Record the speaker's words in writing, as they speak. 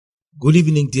Good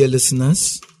evening, dear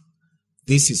listeners.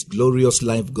 This is Glorious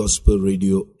Life Gospel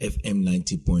Radio, FM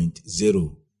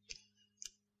 90.0.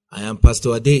 I am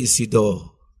Pastor Ade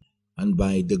Isidore, and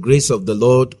by the grace of the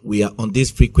Lord, we are on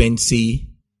this frequency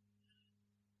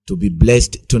to be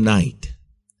blessed tonight.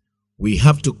 We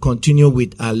have to continue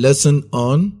with our lesson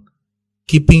on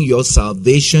keeping your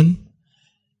salvation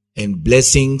and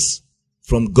blessings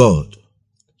from God.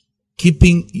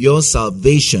 Keeping your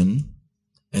salvation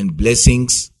and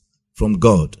blessings from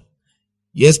God.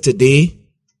 Yesterday,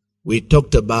 we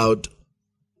talked about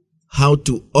how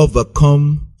to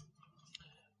overcome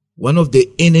one of the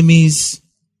enemies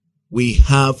we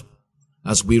have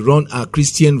as we run our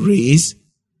Christian race,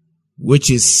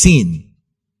 which is sin.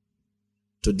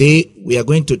 Today, we are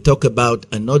going to talk about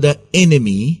another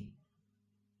enemy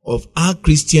of our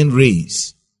Christian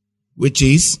race, which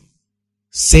is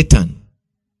Satan,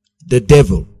 the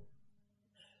devil.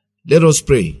 Let us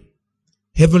pray.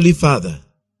 Heavenly Father,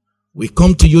 we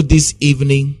come to you this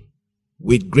evening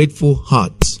with grateful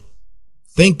hearts,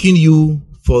 thanking you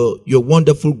for your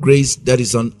wonderful grace that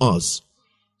is on us,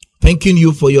 thanking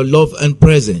you for your love and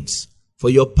presence, for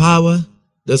your power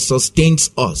that sustains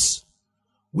us.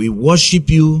 We worship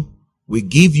you, we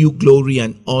give you glory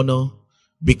and honor,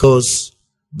 because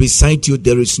beside you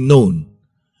there is none.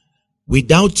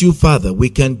 Without you, Father, we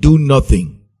can do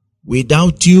nothing.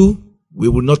 Without you, we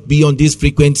will not be on this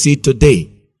frequency today.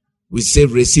 We say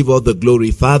receive all the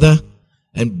glory, Father,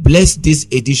 and bless this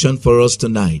edition for us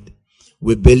tonight.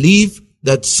 We believe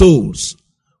that souls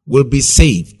will be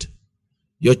saved.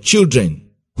 Your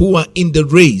children who are in the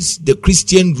race, the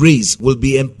Christian race, will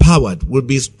be empowered, will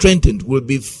be strengthened, will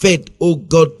be fed, oh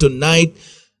God, tonight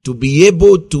to be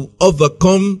able to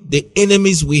overcome the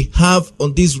enemies we have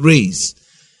on this race.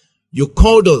 You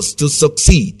called us to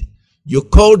succeed. You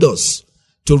called us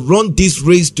to run this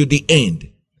race to the end.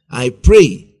 I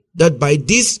pray that by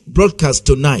this broadcast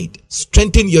tonight,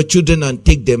 strengthen your children and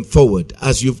take them forward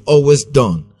as you've always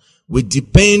done. We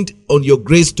depend on your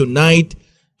grace tonight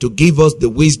to give us the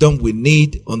wisdom we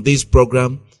need on this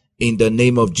program in the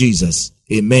name of Jesus.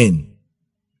 Amen.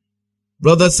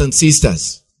 Brothers and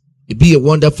sisters, it be a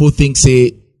wonderful thing,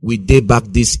 say, we day back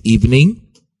this evening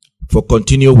for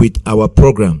continue with our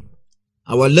program.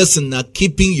 Our lesson are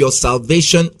keeping your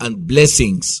salvation and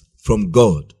blessings from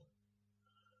God.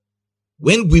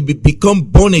 When we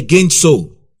become born again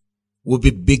soul, we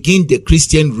begin the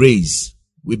Christian race.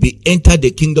 We enter the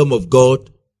kingdom of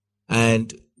God,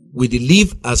 and we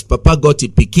live as Papa God to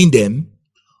picking them.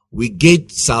 We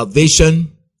get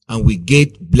salvation and we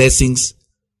get blessings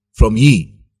from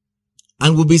ye.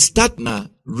 And we be starting a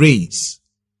race.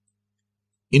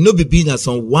 It no be being as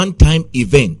on one-time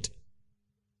event.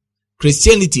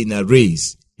 Christianity in a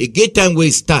race. A get time where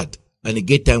it start and a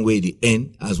get time where it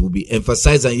end, as will be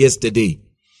emphasized on yesterday.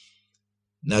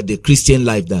 Now the Christian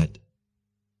life that.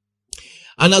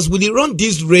 And as we run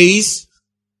this race,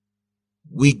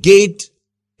 we get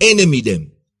enemy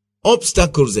them,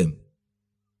 obstacles them.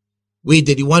 We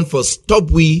the one for stop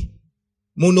we,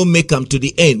 mono make them to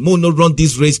the end, mono run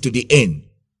this race to the end.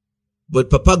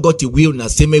 But Papa got the will now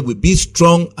say, may we be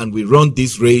strong and we run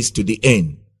this race to the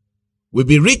end. We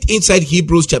be read inside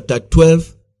Hebrews chapter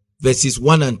 12, verses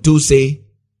 1 and 2 say,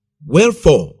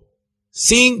 wherefore,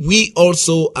 seeing we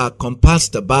also are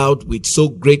compassed about with so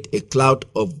great a cloud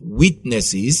of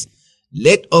witnesses,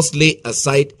 let us lay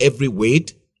aside every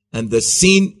weight and the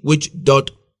sin which doth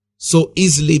so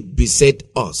easily beset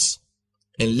us,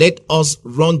 and let us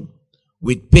run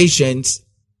with patience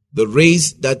the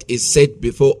race that is set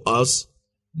before us,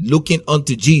 looking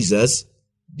unto Jesus,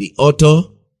 the author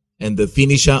and the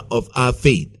finisher of our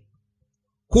faith,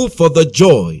 who for the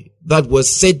joy that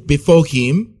was set before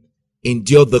him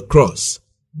endured the cross,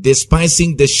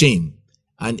 despising the shame,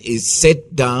 and is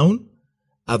set down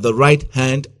at the right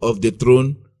hand of the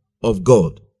throne of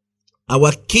God.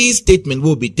 Our key statement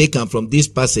will be taken from this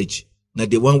passage. Now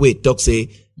the one way it talks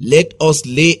say, let us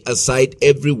lay aside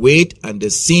every weight and the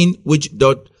sin which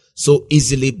doth so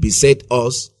easily beset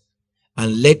us,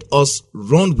 and let us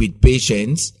run with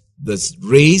patience the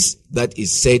race that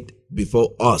is set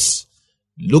before us,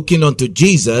 looking unto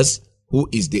Jesus, who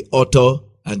is the author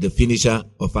and the finisher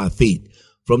of our faith.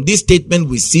 From this statement,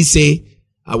 we see, say,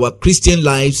 our Christian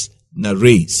lives na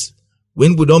race.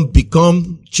 When we don't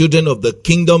become children of the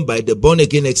kingdom by the born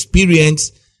again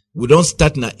experience, we don't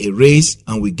start na a race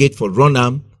and we get for run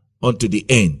am unto the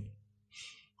end.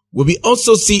 We will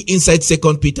also see inside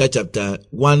 2 Peter chapter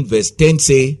 1 verse 10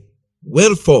 say,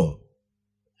 wherefore,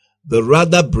 the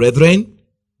rather, brethren,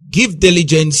 give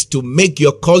diligence to make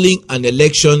your calling and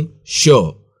election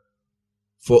sure.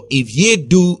 For if ye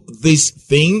do these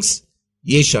things,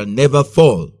 ye shall never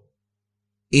fall.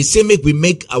 He say make we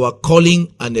make our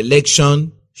calling and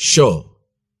election sure.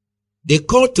 The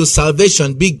call to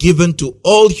salvation be given to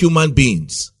all human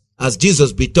beings. As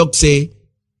Jesus be talk say,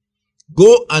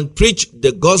 go and preach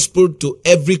the gospel to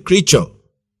every creature.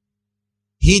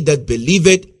 He that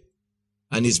believeth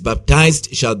and is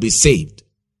baptized shall be saved.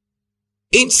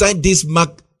 Inside this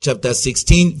Mark chapter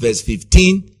 16 verse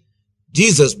 15,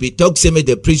 Jesus be talk say make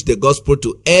they preach the gospel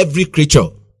to every creature.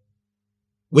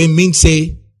 We mean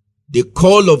say the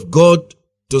call of God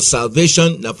to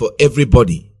salvation now for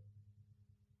everybody.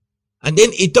 And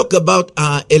then he talk about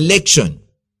our election.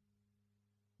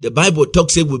 The Bible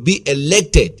talks say we'll be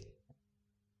elected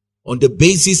on the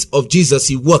basis of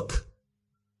Jesus' work.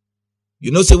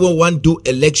 You know, say when one do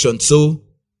election, so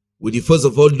we first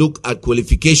of all look at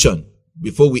qualification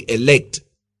before we elect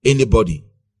anybody.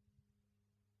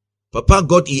 Papa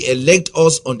God, he elect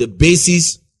us on the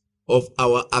basis of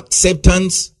our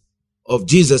acceptance of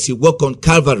Jesus' work on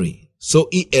Calvary. So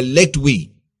he elect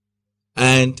we.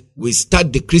 And we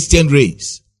start the Christian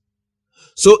race.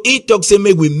 So he talks say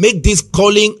may we make this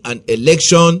calling and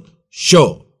election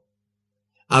sure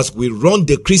as we run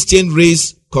the Christian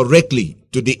race correctly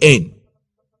to the end.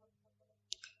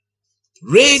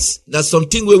 Race, that's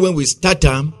something where when we start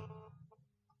them,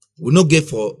 we not get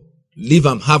for leave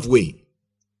them halfway.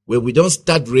 When we don't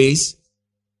start race,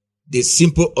 the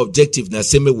simple objective na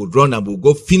say may we run and we'll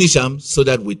go finish them so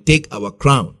that we take our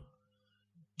crown.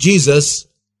 Jesus,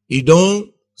 he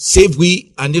don't save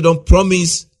we and he don't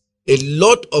promise a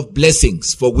lot of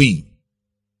blessings for we.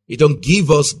 He don't give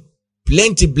us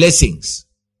plenty blessings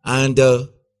and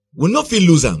we'll not feel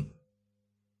lose them.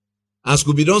 As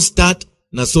we don't start,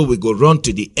 now so we go run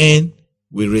to the end,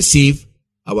 we receive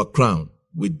our crown.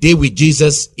 We stay with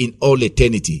Jesus in all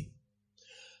eternity.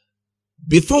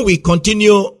 Before we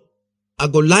continue, I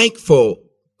would like for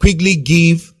quickly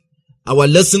give our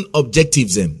lesson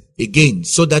objectives them again,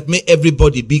 so that may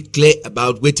everybody be clear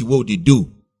about what they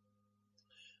do.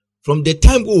 From the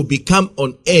time we will become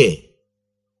on air,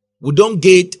 we don't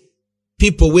get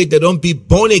people where they don't be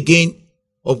born again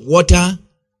of water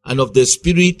and of the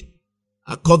Spirit,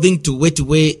 according to what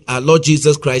way our Lord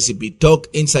Jesus Christ be talk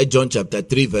inside John chapter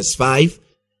 3 verse 5,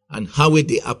 and how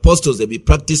the apostles they be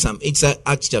practice them inside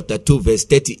Acts chapter 2 verse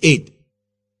 38.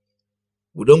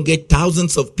 We don't get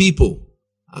thousands of people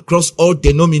across all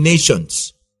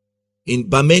denominations in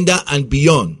Bamenda and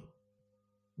beyond,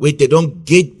 where they don't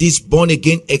get this born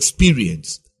again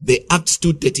experience, the Acts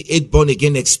 2:38 born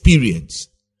again experience.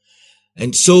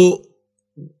 And so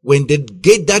when they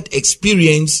get that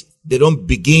experience, they don't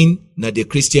begin na the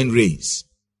Christian race.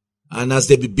 And as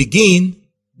they begin,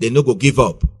 they no go give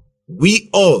up. We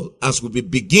all, as we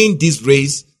begin this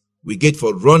race, we get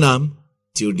for run am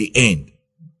till the end.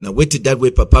 Now wait till that way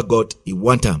Papa God, he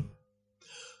want am.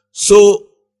 So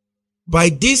by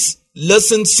this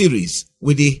lesson series,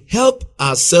 we will help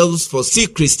ourselves for see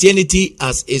Christianity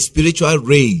as a spiritual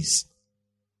race.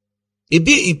 It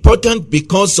be important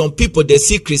because some people they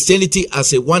see Christianity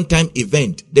as a one-time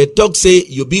event. They talk say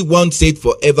you be once saved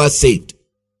forever saved.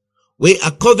 Where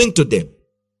according to them,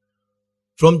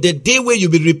 from the day where you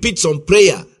will repeat some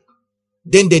prayer,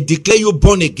 then they declare you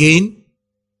born again.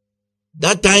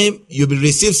 That time you will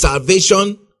receive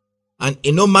salvation. And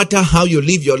it no matter how you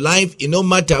live your life, it no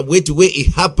matter which way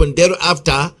it happened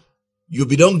thereafter, you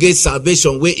be don't get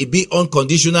salvation where it be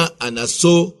unconditional, and as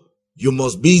so you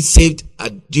must be saved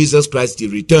at Jesus Christ's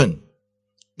return.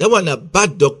 That one a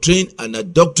bad doctrine and a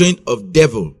doctrine of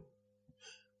devil.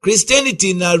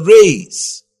 Christianity in a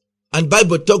race, and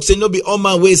Bible talks say no be all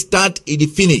my way start it the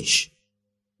finish.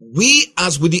 We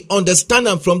as we the understand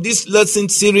and from this lesson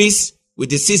series,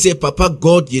 with the say Papa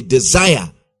God ye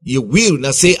desire. You will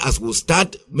not say as we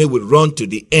start, may we run to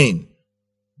the end.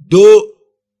 Though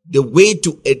the way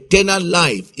to eternal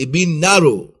life, it be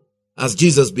narrow, as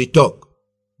Jesus be talk.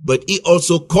 But he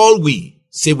also call we,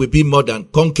 say we be more than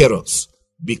conquerors,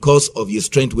 because of your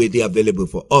strength where they available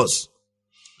for us.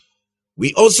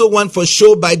 We also want for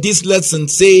sure by this lesson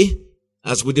say,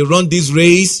 as we run this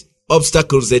race,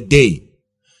 obstacles a day.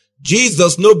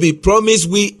 Jesus no be promise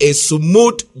we a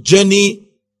smooth journey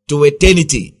to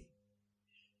eternity.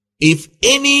 If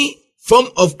any form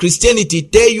of Christianity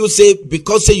tell you say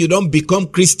because say you don't become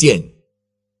Christian,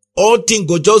 all things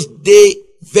go just day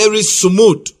very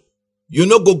smooth. You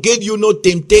no go get you no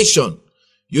temptation.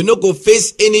 You no go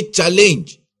face any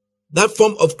challenge. That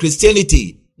form of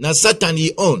Christianity, na Satan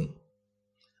he own.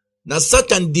 Now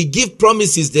Satan they give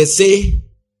promises. They say,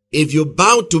 if you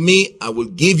bow to me, I will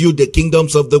give you the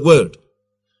kingdoms of the world.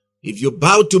 If you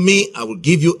bow to me, I will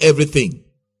give you everything.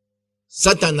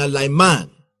 Satan a like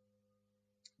man.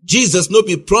 Jesus no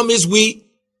be promise we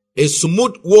a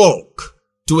smooth walk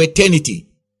to eternity.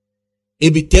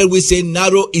 It be tell we say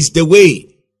narrow is the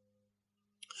way.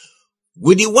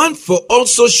 We want for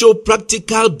also show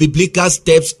practical biblical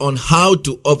steps on how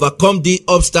to overcome the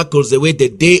obstacles the way the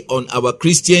day on our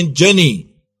Christian journey.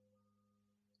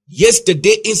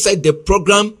 Yesterday inside the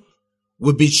program,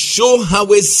 we be show how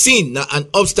we sin an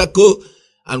obstacle,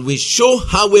 and we show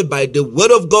how we by the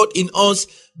word of God in us,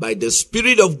 by the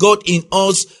Spirit of God in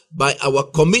us, by our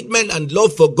commitment and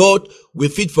love for God, we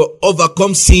fit for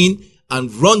overcome sin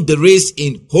and run the race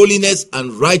in holiness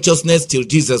and righteousness till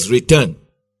Jesus return.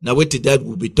 Now wait till that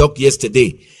we talk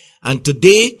yesterday. And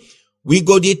today we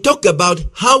go to talk about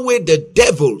how we the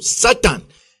devil, Satan,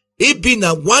 he been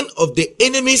one of the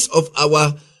enemies of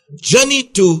our journey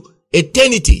to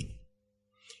eternity.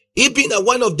 He been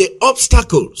one of the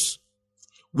obstacles.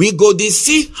 We go to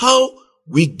see how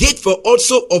we get for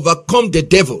also overcome the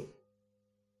devil.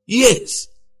 Yes.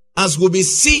 As we be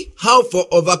see how for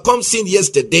overcome sin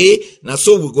yesterday, now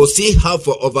so we go see how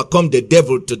for overcome the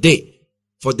devil today.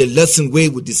 For the lesson way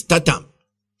with the start time.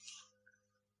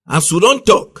 As we don't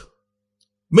talk,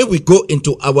 may we go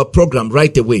into our program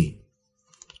right away.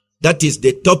 That is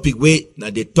the topic way,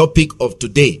 now the topic of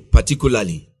today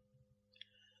particularly.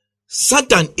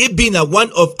 Satan, it being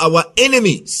one of our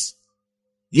enemies.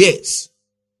 Yes.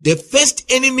 The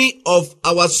first enemy of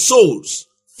our souls.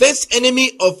 First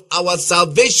enemy of our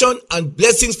salvation and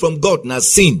blessings from God, na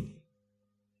sin.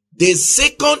 The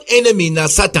second enemy, na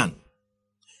Satan.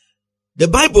 The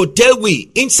Bible tell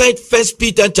we inside 1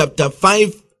 Peter chapter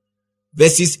 5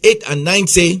 verses 8 and 9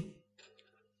 say,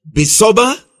 be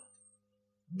sober,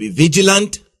 be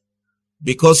vigilant,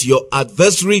 because your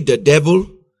adversary the devil,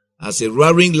 as a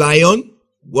roaring lion,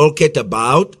 walketh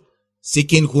about,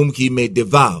 seeking whom he may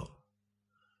devour,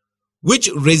 which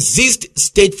resist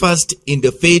steadfast in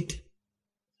the faith,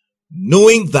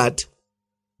 knowing that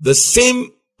the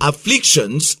same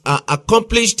afflictions are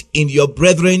accomplished in your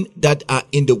brethren that are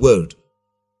in the world.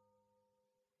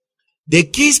 The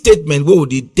key statement we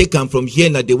would take from here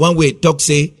now, the one where it talks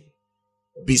say,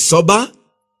 be sober,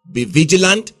 be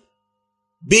vigilant,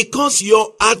 because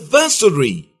your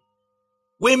adversary,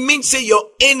 we mean say your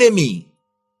enemy,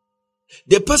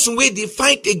 the person where they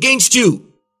fight against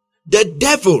you, the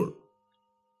devil,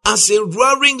 as a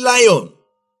roaring lion.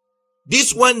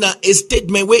 This one now a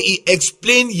statement where he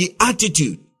explain ye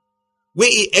attitude, where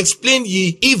he explain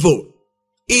ye evil.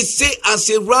 He say as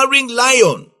a roaring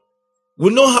lion. We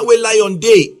know how a lion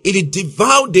day, it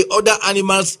devour the other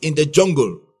animals in the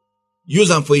jungle. Use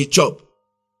them for a chop.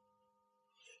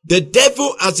 The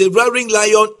devil as a roaring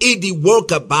lion, he walk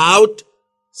about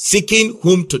seeking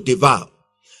whom to devour.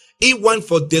 He want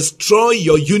for destroy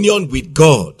your union with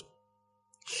God.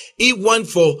 He want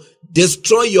for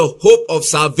destroy your hope of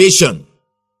salvation.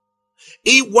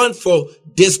 He want for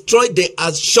destroy the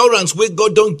assurance where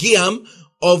God don't give him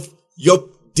of your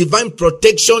divine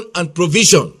protection and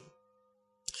provision.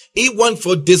 He want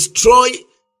for destroy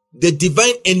the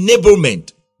divine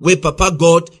enablement where Papa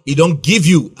God, he don't give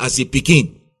you as a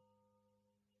pikin.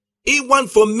 He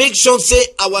want for make sure say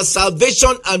our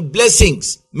salvation and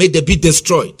blessings may they be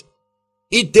destroyed.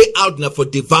 He day out now for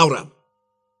devourer.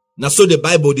 Now so the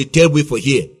Bible they tell we for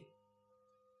here.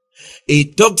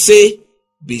 It talk say,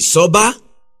 be sober,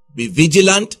 be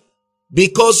vigilant,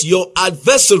 because your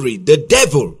adversary, the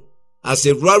devil, as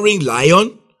a roaring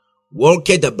lion,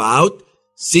 walketh about,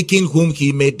 seeking whom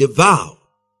he may devour.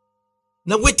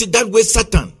 Now wait till that way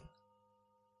Satan,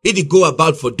 it go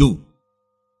about for do.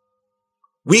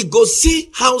 We go see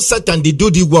how Satan did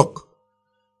do the work.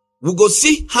 We go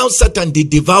see how Satan did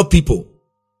devour people.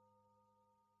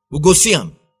 We go see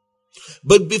him.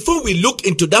 But before we look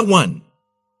into that one,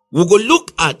 we go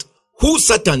look at who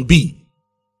Satan be.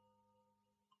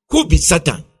 Who be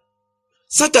Satan?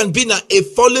 Satan being a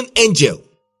fallen angel.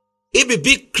 He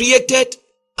be created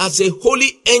as a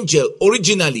holy angel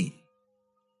originally.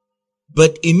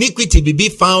 But iniquity be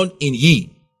found in ye.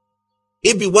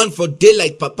 He be one for day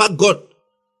like Papa God.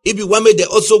 He be one may they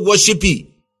also worship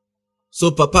ye.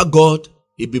 So Papa God,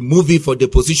 he be moving for the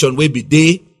position where be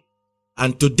day.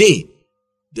 And today,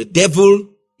 the devil,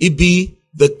 he be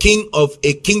the king of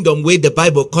a kingdom where the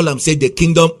Bible call him say the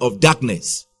kingdom of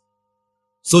darkness.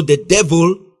 So the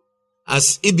devil,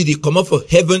 as he be the come up of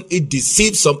heaven, it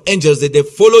deceives some angels that they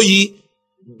follow ye,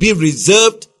 be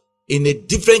reserved in a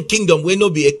different kingdom where no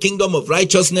be a kingdom of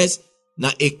righteousness, now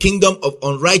a kingdom of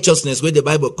unrighteousness where the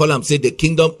Bible call him say the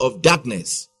kingdom of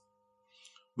darkness.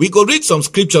 We go read some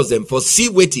scriptures then for see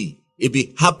waiting. It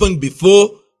be happened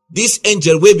before this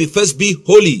angel will be first be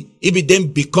holy. It be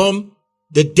then become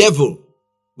the devil.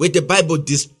 Where the Bible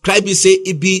describe it say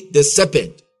it be the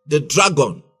serpent, the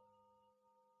dragon.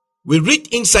 We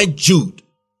read inside Jude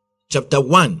chapter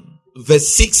 1, verse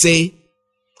 6 say,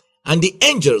 and the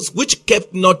angels which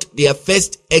kept not their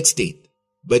first estate,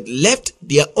 but left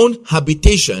their own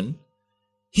habitation,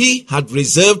 he had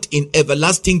reserved in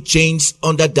everlasting chains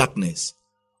under darkness,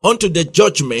 unto the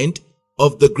judgment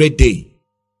of the great day.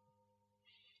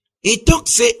 He talk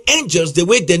say angels, the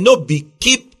way they not be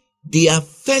keep their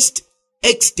first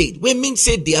estate, we mean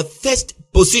say their first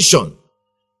position,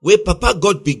 where Papa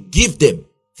God be give them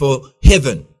for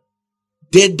heaven.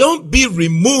 They don't be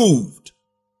removed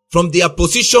from their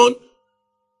position.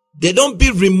 They don't be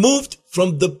removed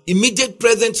from the immediate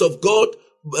presence of God,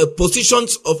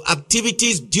 positions of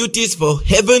activities, duties for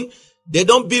heaven. They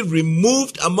don't be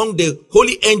removed among the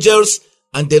holy angels,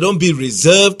 and they don't be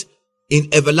reserved in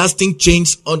everlasting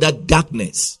chains under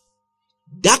darkness.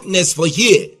 Darkness for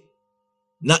here,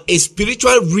 now a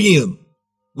spiritual realm,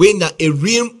 where now a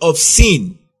realm of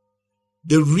sin,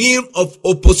 the realm of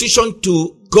opposition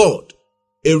to God,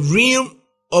 a realm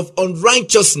of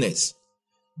unrighteousness.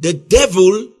 The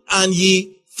devil and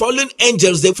ye fallen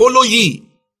angels, they follow ye.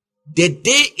 They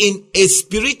in a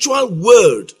spiritual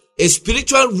world, a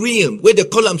spiritual realm, where the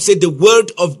column say the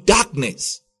world of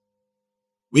darkness.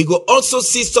 We go also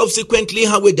see subsequently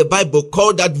how the Bible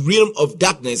called that realm of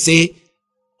darkness, say,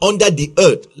 under the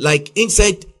earth. Like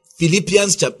inside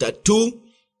Philippians chapter 2,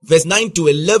 verse 9 to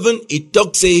 11, it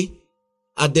talks, say,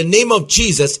 at the name of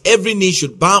Jesus, every knee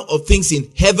should bow of things in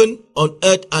heaven, on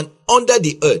earth, and under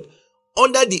the earth.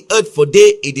 Under the earth for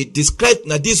day, it is described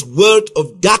now this world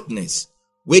of darkness,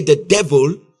 where the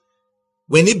devil,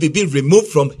 when he be removed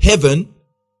from heaven,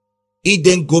 he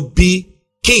then go be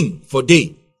king for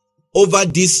day over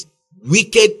these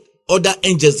wicked other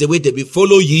angels, the way they be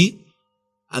follow ye,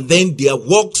 and then their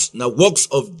works, now works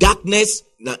of darkness,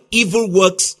 now evil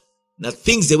works, now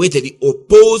things the way that they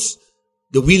oppose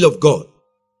the will of God.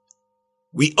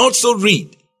 We also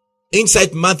read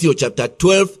inside Matthew chapter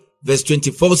 12, verse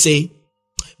 24 say,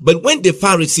 but when the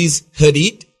Pharisees heard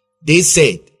it, they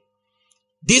said,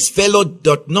 this fellow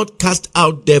doth not cast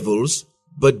out devils,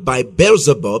 but by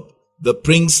Beelzebub, the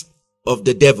prince of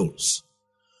the devils.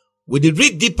 We did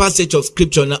read the passage of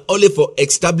scripture now only for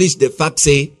establish the fact,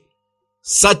 say,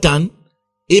 Satan,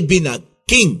 he been a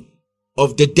king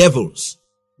of the devils.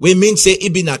 We mean say he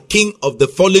been a king of the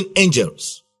fallen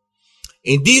angels.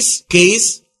 In this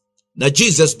case, now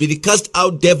Jesus be cast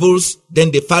out devils,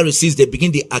 then the Pharisees, they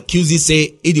begin to accuse, he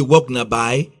say, he walk now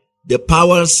by the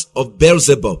powers of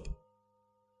Beelzebub.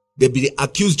 They be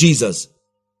accuse Jesus.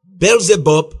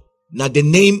 Beelzebub, now the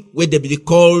name where they be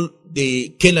called the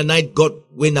Canaanite god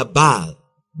when a Baal.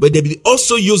 But they be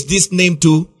also use this name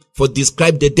too for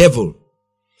describe the devil.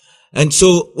 And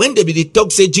so when they be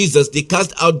talk, say Jesus, they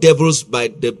cast out devils by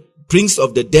the prince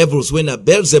of the devils when a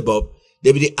Beelzebub,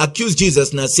 they will accuse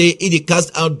Jesus and say he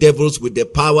cast out devils with the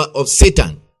power of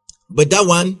Satan. But that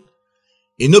one,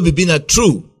 it no be been a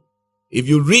true. If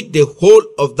you read the whole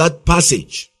of that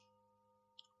passage,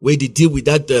 where they deal with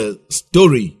that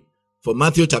story for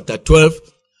Matthew chapter 12,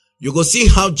 you go see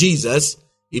how Jesus,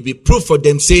 it be proof for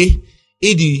them, say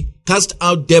he cast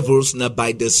out devils now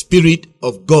by the Spirit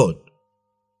of God.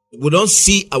 We don't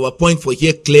see our point for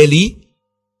here clearly.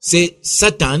 Say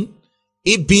Satan,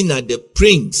 he being the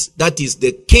prince, that is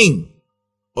the king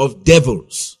of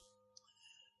devils.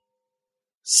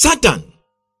 Satan,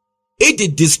 he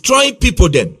did destroy people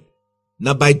them.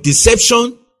 Now by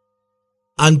deception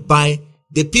and by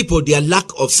the people, their lack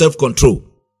of self-control.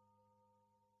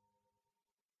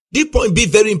 This point be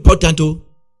very important too.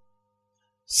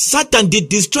 Satan did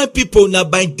destroy people now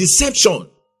by deception.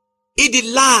 He did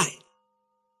lie.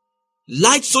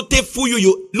 Light so take fool you,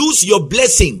 you lose your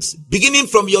blessings, beginning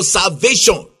from your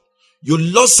salvation. You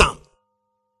lost some.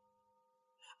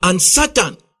 And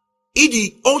Satan,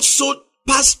 he also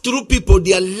passed through people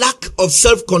their lack of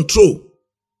self-control.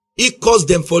 He caused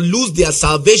them for lose their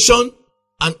salvation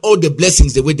and all the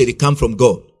blessings the way they come from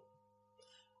God.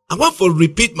 I want to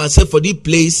repeat myself for this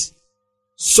place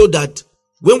so that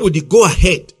when we go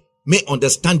ahead, may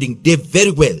understanding they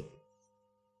very well.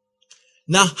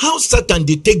 Now, how Satan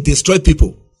did destroy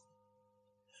people?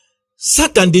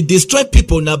 Satan did destroy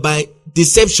people now by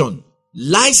deception,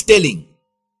 lies telling.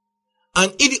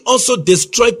 And it also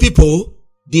destroy people,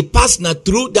 they pass now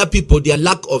through that people, their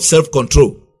lack of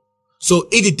self-control. So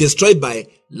it is destroyed by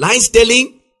lies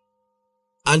telling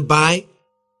and by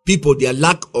people, their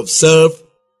lack of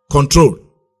self-control.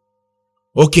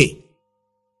 Okay.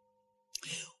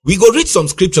 We go read some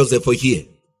scriptures there for here.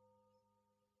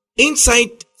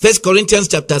 Inside 1 Corinthians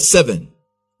chapter 7,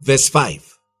 verse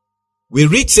 5. We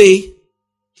read say,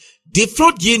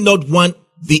 defraud ye not one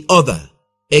the other,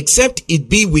 except it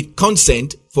be with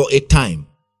consent for a time,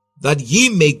 that ye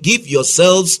may give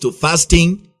yourselves to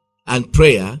fasting and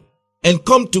prayer, and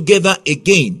come together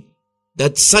again,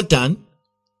 that Satan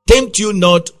tempt you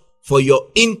not for your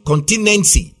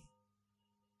incontinency.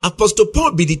 Apostle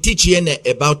Paul be the teaching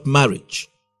about marriage.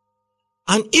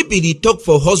 And he be the talk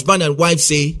for husband and wife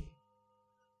say,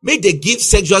 may they give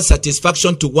sexual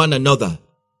satisfaction to one another,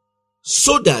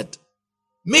 so that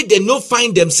may they not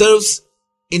find themselves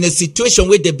in a situation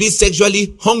where they be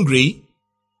sexually hungry,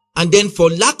 and then for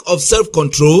lack of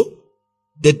self-control,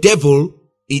 the devil,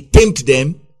 he tempt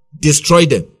them, destroy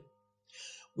them.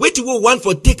 What do we want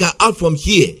for take her out from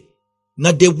here?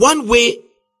 Now the one way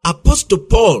Apostle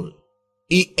Paul,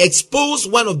 he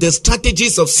exposed one of the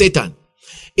strategies of Satan.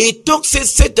 He talks,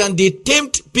 says Satan, they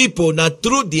tempt people now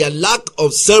through their lack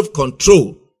of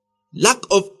self-control, lack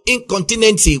of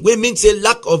incontinency, which means a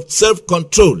lack of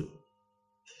self-control.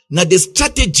 Now the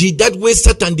strategy that way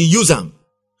Satan they use them,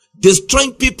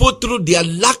 destroying people through their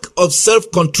lack of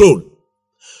self-control.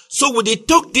 So when they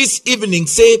talk this evening,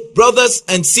 say, brothers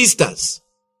and sisters,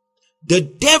 the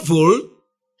devil,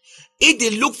 if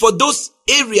they look for those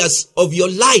areas of your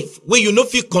life where you no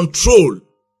feel control,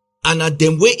 and at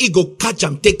them where he go catch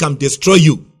them, take them, destroy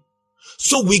you.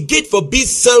 So we get for be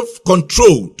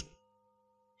self-controlled.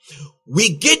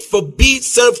 We get for be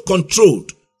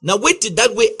self-controlled. Now wait till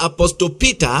that way Apostle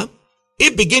Peter, he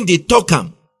begin to talk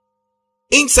him.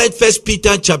 Inside 1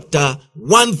 Peter chapter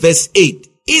 1 verse 8,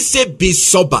 he said, be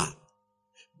sober,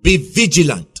 be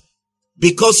vigilant,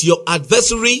 because your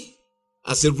adversary,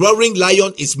 as a roaring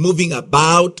lion, is moving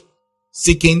about,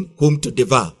 seeking whom to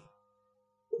devour.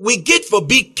 We get for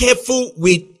be careful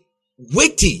with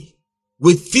weighty,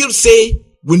 with feel say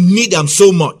we need them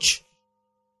so much.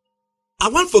 I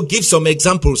want to give some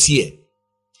examples here.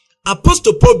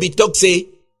 Apostle Paul be talk say,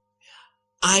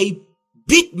 I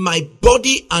beat my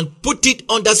body and put it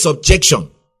under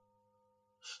subjection,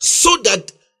 so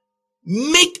that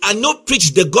make I not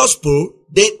preach the gospel,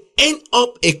 then end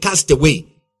up a castaway.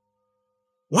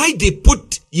 Why they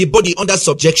put your body under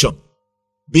subjection?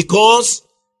 Because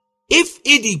if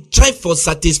he try for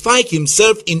satisfy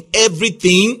himself in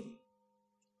everything,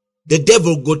 the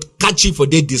devil would catch you for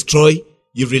they destroy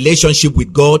your relationship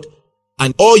with God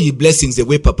and all your blessings the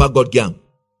way Papa God gave.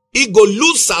 He go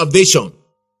lose salvation.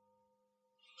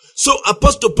 So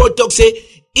Apostle Paul talk say,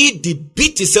 he did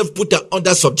beat himself, put her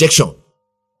under subjection.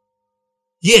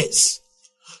 Yes.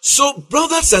 So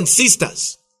brothers and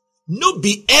sisters, no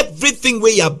be everything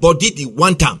where your body the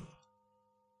one time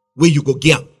where you go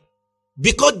get.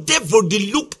 Because devil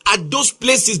they look at those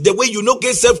places the way you no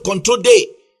get self-control day.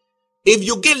 If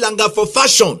you get longer for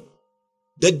fashion,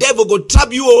 the devil go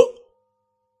trap you all.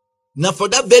 Now for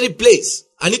that very place,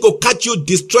 and he go catch you,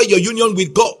 destroy your union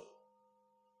with God.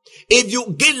 If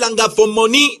you get longer for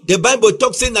money, the Bible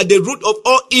talks saying that the root of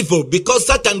all evil, because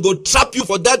Satan go trap you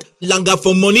for that longer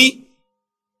for money.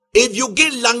 If you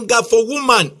get longer for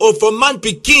woman or for man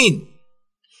pikin,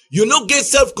 you no get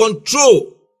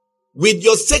self-control with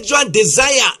your sexual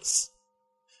desires.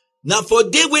 Now for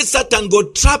day where Satan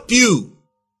go trap you,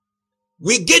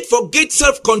 we get for get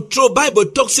self-control. Bible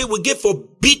talks say we get for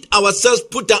beat ourselves,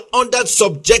 put her under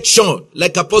subjection,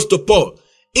 like Apostle Paul.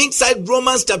 Inside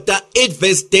Romans chapter 8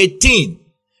 verse 13,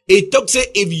 it talks say,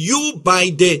 if you by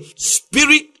the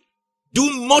Spirit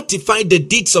do mortify the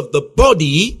deeds of the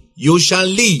body, you shall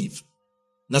live.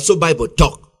 Now so Bible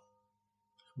talk.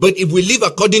 But if we live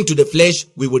according to the flesh,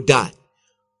 we will die.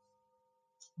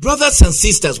 Brothers and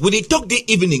sisters, we dey talk the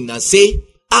evening now say,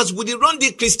 as we dey run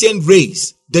the Christian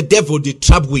race, the devil dey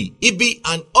trap we. It be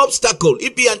an obstacle.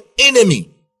 It be an enemy.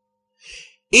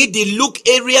 It dey look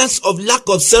areas of lack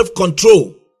of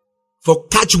self-control for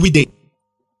catch with it.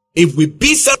 If we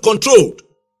be self-controlled,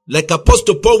 like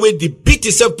Apostle Paul when they beat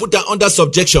himself, put her under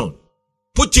subjection,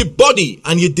 put your body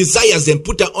and your desires and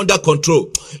put her under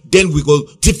control, then we go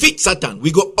defeat Satan.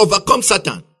 We go overcome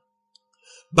Satan.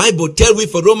 Bible tell we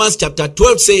for Romans chapter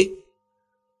 12 say,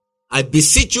 I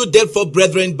beseech you therefore,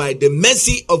 brethren, by the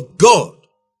mercy of God,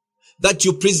 that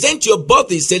you present your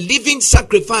bodies a living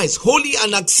sacrifice, holy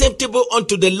and acceptable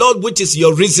unto the Lord, which is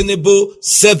your reasonable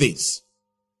service.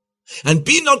 And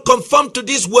be not conformed to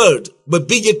this world, but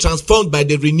be ye transformed by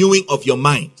the renewing of your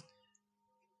mind.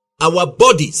 Our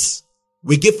bodies,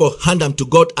 we give for hand them to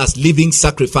God as living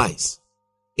sacrifice.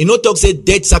 You know, talk say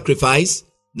dead sacrifice,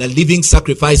 now living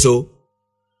sacrifice. Oh,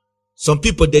 some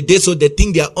people they so they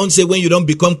think they are on say when you don't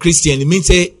become Christian, it means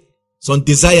say some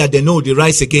desire they know they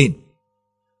rise again.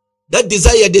 That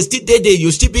desire they still there, you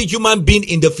still be human being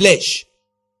in the flesh.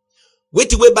 Wait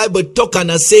the way Bible talk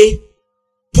and I say,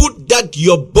 put that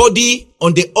your body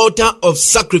on the altar of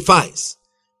sacrifice.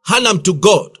 Hand them to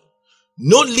God.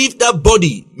 No leave that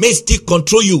body, may still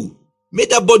control you. May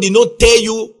that body not tell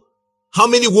you how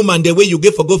many women the way you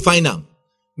get for go find them.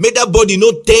 May that body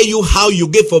not tell you how you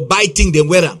get for biting them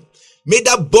wear them. May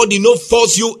that body not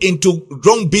force you into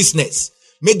wrong business.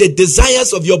 May the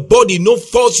desires of your body not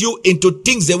force you into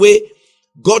things the way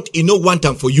God want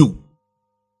them for you.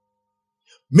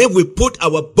 May we put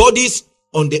our bodies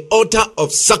on the altar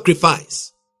of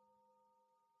sacrifice.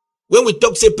 When we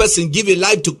talk say person give a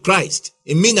life to Christ,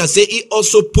 it means I say he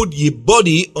also put your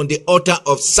body on the altar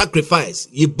of sacrifice.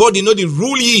 Your body not the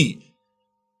rule ye.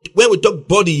 When we talk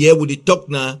body here, we talk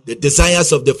now the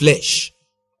desires of the flesh.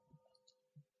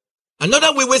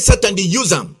 Another way where Satan they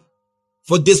use them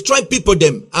for destroy people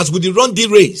them as we run the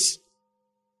race.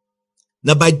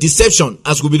 Now by deception,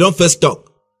 as we don't first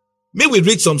talk. May we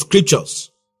read some scriptures.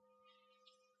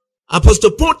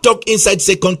 Apostle Paul talk inside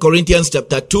 2 Corinthians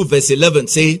chapter 2 verse 11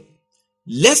 say,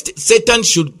 lest Satan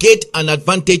should get an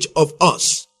advantage of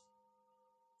us,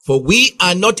 for we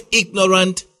are not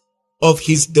ignorant of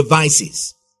his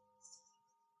devices.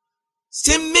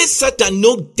 Say, may Satan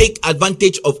not take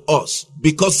advantage of us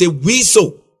because say we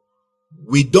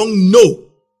don't know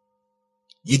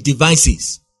your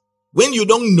devices. When you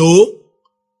don't know,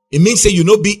 it means say you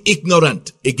not be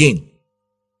ignorant again.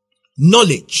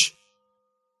 Knowledge.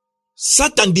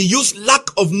 Satan they use lack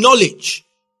of knowledge.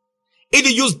 It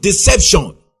use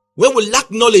deception. When we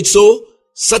lack knowledge, so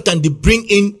Satan they bring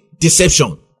in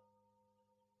deception.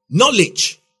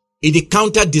 Knowledge is the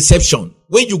counter deception.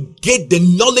 When you get the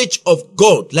knowledge of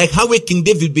God, like how King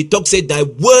David be talk said, thy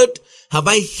word have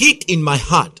I hid in my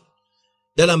heart,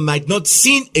 that I might not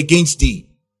sin against thee.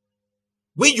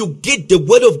 When you get the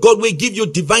word of God, will give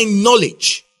you divine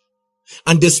knowledge,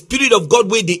 and the Spirit of God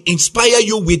will they inspire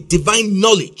you with divine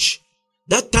knowledge.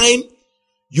 That time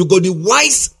you go the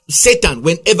wise Satan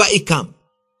whenever he come.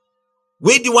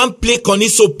 Where the one play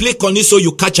coniso,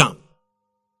 you catch him.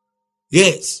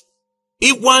 Yes.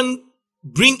 If one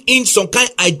bring in some kind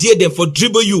of idea then for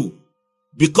dribble you,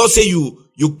 because say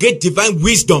you get divine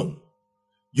wisdom,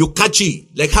 you catch it,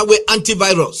 like how we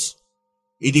antivirus.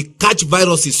 It catch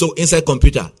viruses so inside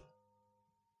computer.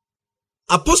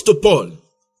 Apostle Paul,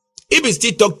 he will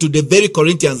still talk to the very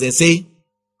Corinthians and say,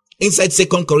 inside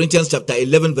 2 Corinthians chapter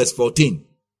 11 verse 14,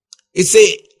 it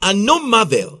say, and no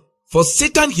marvel, for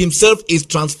Satan himself is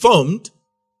transformed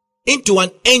into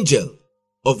an angel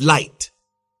of light.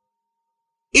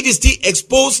 It is still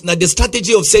exposed now the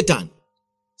strategy of Satan.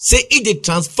 Say it is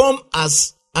transformed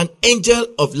as an angel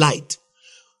of light.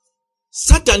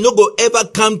 Satan no go ever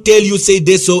come tell you say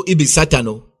this so it be Satan.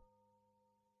 No.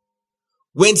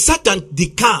 When Satan de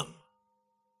come,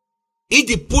 it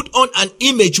de put on an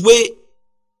image where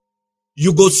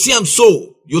you go see him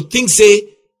so you think say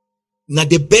now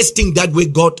the best thing that way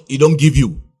God he don't give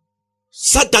you.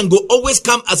 Satan go always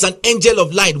come as an angel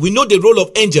of light. We know the role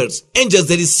of angels. Angels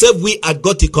that is serve we at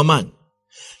God's command.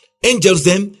 Angels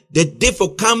them, they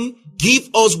therefore come give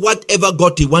us whatever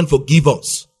God he want for give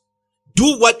us.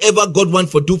 Do whatever God want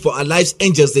for do for our lives.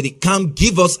 Angels that he come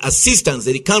give us assistance,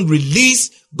 that he can release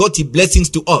God's blessings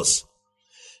to us.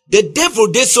 The devil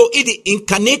they so it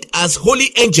incarnate as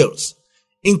holy angels,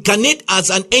 incarnate as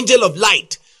an angel of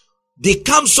light. They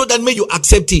come so that may you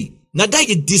accept it. Now that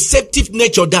is deceptive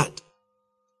nature that.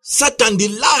 Satan the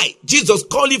lie. Jesus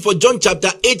calling for John chapter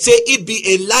 8 say it be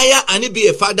a liar and it be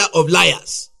a father of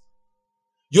liars.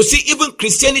 You see, even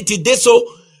Christianity, they so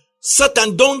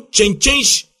Satan don't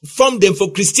change from them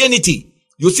for Christianity.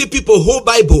 You see people whole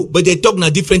Bible, but they talk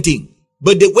a different thing.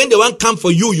 But when they want come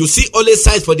for you, you see all the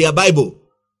sides for their Bible.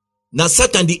 Now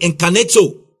Satan the incarnate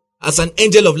so as an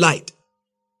angel of light.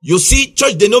 You see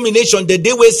church denomination, the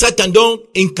day where Satan don't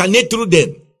incarnate through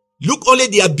them. Look only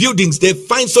their buildings, they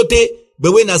find sote.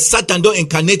 But when a Satan don't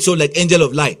incarnate so like angel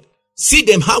of light, see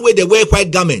them how way they wear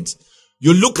white garments.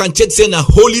 You look and check saying a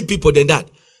holy people than that.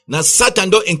 Now Satan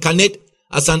don't incarnate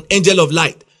as an angel of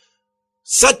light.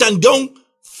 Satan don't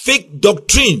fake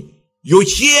doctrine. You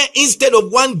hear instead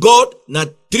of one God, now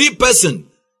 3 persons.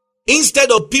 Instead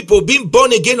of people being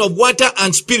born again of water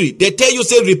and spirit, they tell you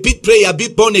say repeat prayer, be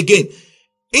born again.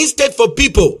 Instead for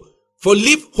people, for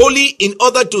live holy in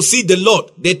order to see the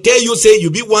Lord, they tell you say you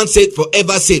be once saved,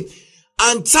 forever saved.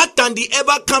 And Satan the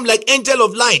ever come like angel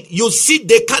of light. You see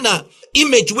the kind of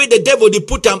image where the devil they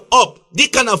put them up. The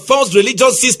kind of false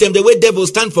religious system the way devil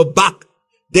stand for back.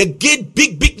 They get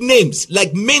big names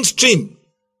like mainstream,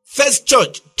 first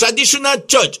church, traditional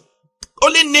church.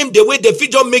 Only name the way the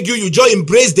figure make you just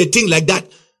embrace the thing like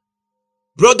that.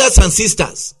 Brothers and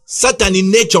sisters, Satan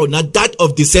in nature not that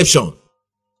of deception.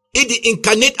 It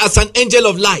incarnate as an angel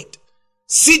of light.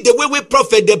 See the way we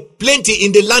prophet there plenty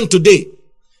in the land today.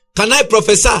 Can I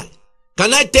prophesy?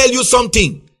 Can I tell you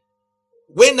something?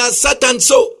 When a Satan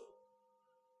so,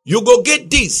 you go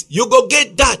get this, you go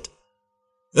get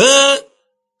that.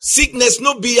 Sickness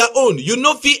no be your own. You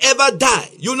no fit ever die.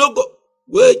 You no go.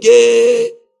 Well, yeah.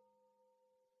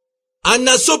 And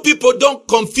now so people don't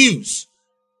confuse.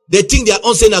 They think they are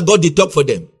on saying that God did talk for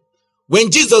them. When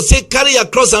Jesus said, carry your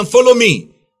cross and follow me,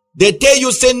 they tell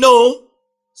you, say no.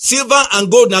 Silver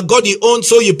and gold now God he owns,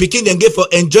 so you picking and get for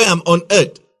enjoy them on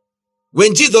earth.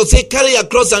 When Jesus said, carry your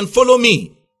cross and follow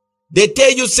me, they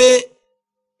tell you, say,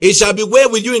 it shall be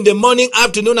well with you in the morning,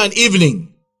 afternoon, and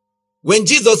evening. When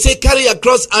Jesus said, carry your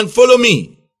cross and follow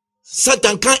me,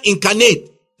 Satan can't incarnate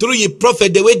through your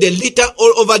prophet the way they litter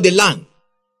all over the land.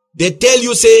 They tell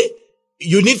you, say,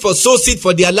 you need for sow seed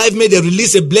for their life, may they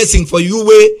release a blessing for you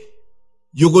where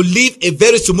you will live a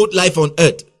very smooth life on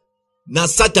earth. Now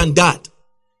Satan that.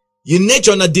 In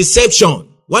nature on a deception.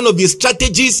 One of the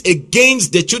strategies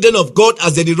against the children of God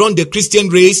as they run the Christian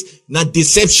race, now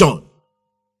deception.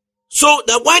 So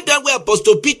that why that way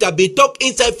Apostle Peter be talk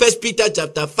inside 1 Peter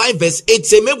chapter 5 verse 8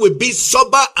 say, may we be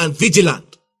sober and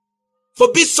vigilant.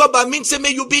 For be sober means say,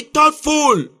 may you be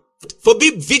thoughtful. For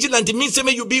be vigilant it means say,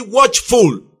 may you be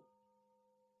watchful.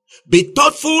 Be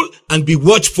thoughtful and be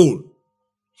watchful.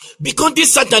 Because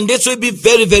this Satan this will be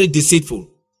very, very deceitful.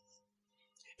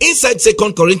 Inside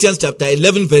 2 Corinthians chapter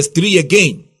 11 verse 3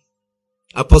 again,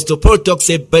 Apostle Paul talks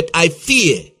say, but I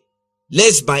fear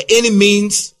lest by any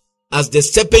means as the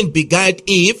serpent beguiled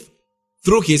Eve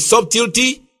through his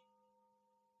subtlety,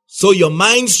 so your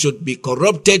minds should be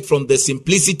corrupted from the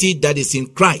simplicity that is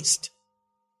in Christ.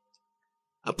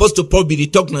 Apostle Paul be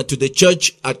talking to the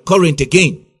church at Corinth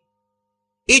again.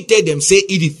 He tell them say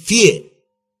it is fear.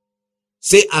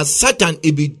 Say as Satan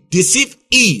he be deceive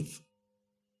Eve.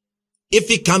 If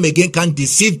he come again can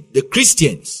deceive the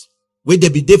Christians where they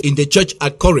be there in the church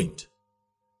at Corinth.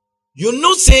 You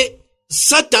know say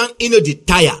Satan the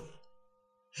tire.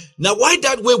 Now why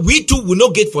that way we too will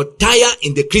not get for tire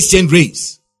in the Christian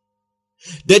race?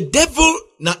 The devil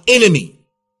na enemy.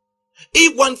 He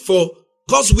want for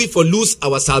cause we for lose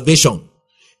our salvation.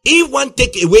 He want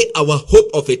take away our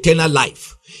hope of eternal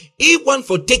life. He want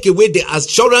for take away the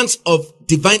assurance of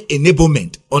divine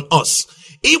enablement on us.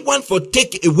 He want for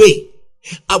take away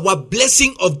our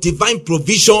blessing of divine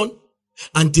provision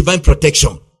and divine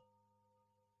protection.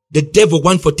 The devil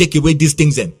want for take away these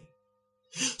things then.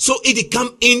 So it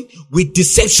come in with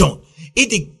deception.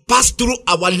 It pass through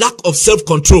our lack of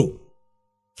self-control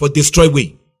for destroy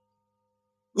we.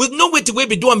 With no way to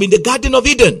be doing in the Garden of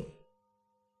Eden.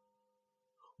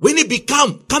 When it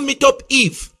come meet up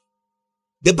Eve.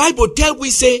 The Bible tell we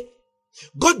say,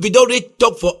 God be already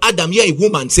talk for Adam here a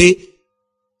woman say,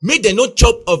 may they not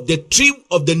chop of the tree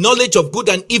of the knowledge of good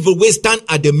and evil where stand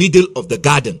at the middle of the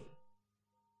garden.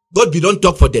 God be don't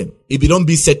talk for them. He be don't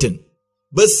be certain.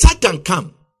 But Satan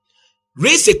come,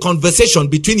 raise a conversation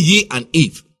between ye and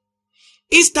Eve.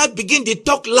 He start begin to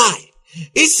talk lie.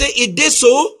 He say it did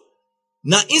so.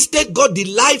 Now instead God the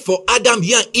lie for Adam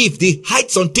here and Eve. They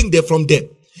hide something there from them.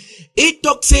 He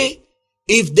talk say,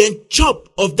 if they chop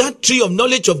of that tree of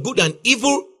knowledge of good and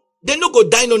evil, they no go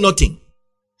die no nothing.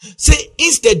 Say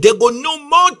instead they go know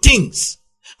more things.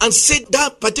 And say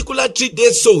that particular tree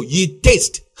they so ye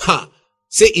taste.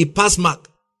 Say it pass mark.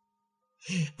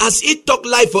 As it talk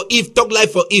life for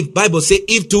Eve, Bible say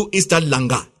Eve too is that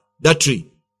langa, that tree.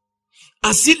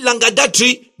 As it langa that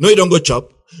tree, no you don't go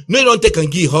chop. No you don't take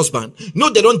and give husband. No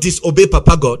they don't disobey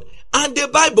Papa God. And the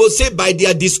Bible say by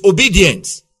their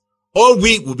disobedience, all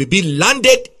we will be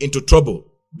landed into trouble.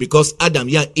 Because Adam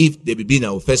and Eve, they be in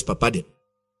our first papa them.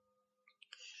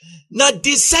 Now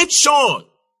deception,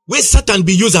 where Satan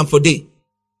be using for day.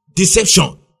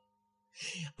 Deception.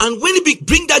 And when he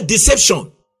bring that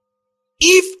deception,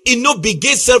 if he no be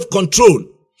get self-control,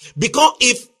 because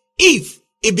if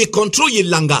he be control ye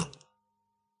longer,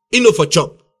 he no for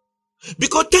chop.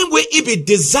 Because time where he be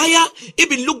desire, he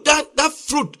be look that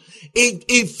fruit,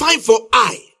 he find for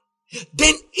eye.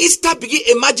 Then he start begin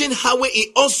imagine how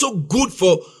he also good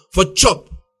for chop.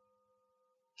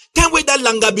 Time where that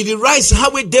langa be the rice, how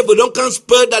we devil don't can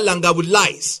spur that langa with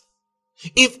lies.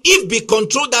 If be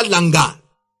control that langa,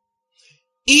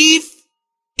 if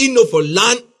he no for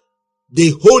land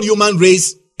the whole human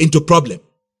race into problem.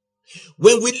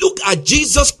 When we look at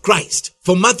Jesus Christ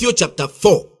from Matthew chapter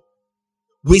 4,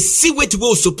 we see what we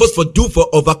were supposed to do for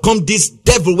overcome this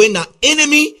devil when an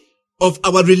enemy of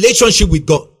our relationship with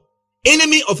God,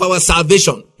 enemy of our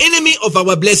salvation, enemy of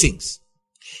our blessings.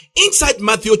 Inside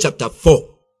Matthew chapter 4,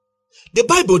 the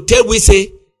Bible tell we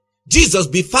say, Jesus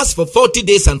be fast for 40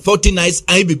 days and 40 nights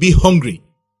and he be hungry.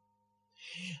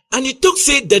 And it took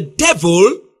say the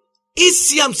devil He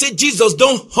see him say Jesus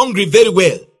don't hungry very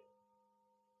well.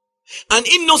 And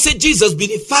he know say Jesus be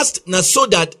the fast now so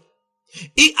that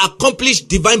he accomplish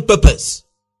divine purpose.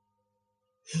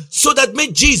 So that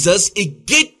make Jesus he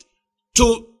get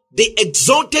to the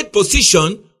exalted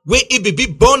position where he be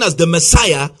born as the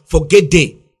Messiah for get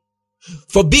day.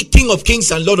 For be King of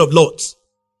Kings and Lord of Lords.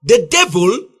 The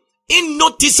devil, he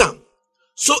notice him.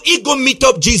 So he go meet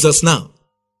up Jesus now.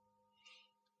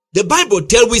 The Bible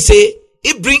tell we say,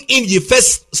 he bring in the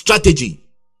first strategy.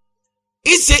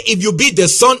 He say, if you be the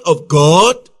Son of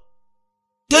God,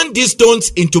 turn these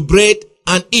stones into bread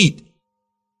and eat.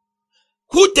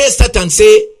 Who tell Satan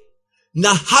say,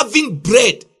 now having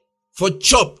bread for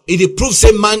chop, it prove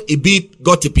say man he be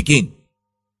got a pikin.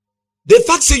 The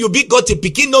fact say you be got a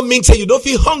pikin no mean say you don't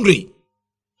feel hungry.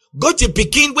 Got a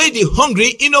pikin where the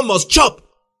hungry, you know must chop.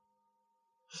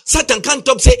 Satan can't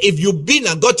talk say if you been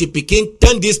a got a pikin,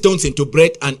 turn these stones into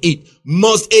bread and eat.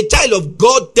 Must a child of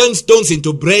God turn stones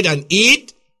into bread and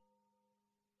eat?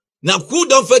 Now who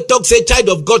don't first talk say child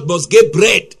of God must get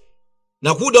bread?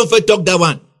 Now who don't first talk that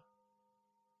one?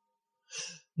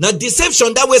 Now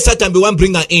deception that way Satan be one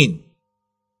bring her in.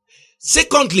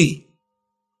 Secondly,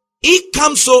 he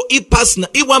comes so he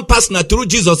one pass now through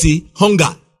Jesus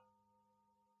hunger.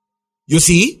 You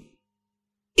see?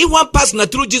 He one pass now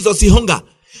through Jesus hunger.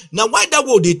 Now why that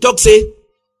word they talk say,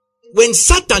 when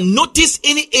Satan notice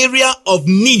any area of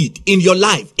need in your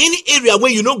life, any area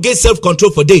where you don't get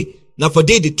self-control for day, now for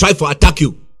day they try for attack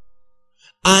you.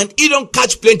 And he don't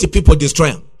catch plenty people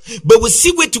destroy him. But we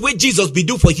see what Jesus be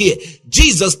do for here.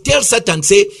 Jesus tells Satan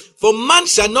say, for man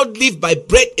shall not live by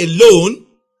bread alone,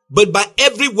 but by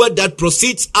every word that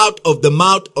proceeds out of the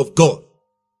mouth of God.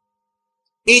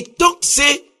 It don't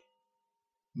say,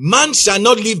 man shall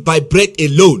not live by bread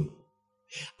alone.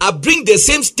 I bring the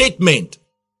same statement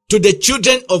to the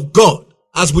children of God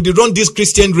as we run this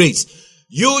Christian race.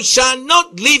 You shall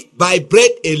not live by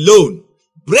bread alone.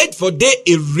 Bread for day,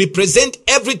 it represent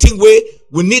everything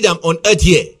we need them on earth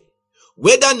here.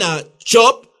 Whether na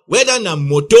chop, whether na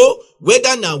moto,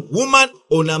 whether na woman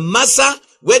or na massa,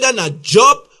 whether na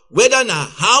job, whether na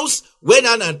house,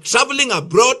 whether na traveling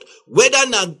abroad, whether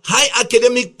na high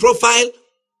academic profile,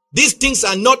 these things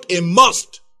are not a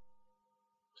must.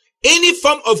 Any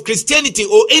form of Christianity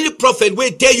or any prophet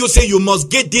will tell you say you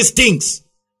must get these things.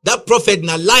 That prophet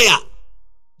na liar.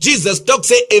 Jesus talk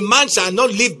say a man shall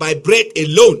not live by bread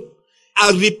alone. I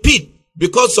repeat,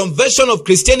 because some version of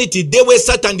Christianity they were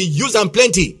Satan they use and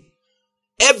plenty.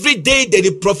 Every day they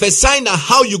prophesy na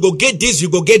how you go get this, you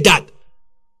go get that.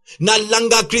 Na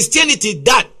langa Christianity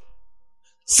that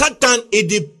Satan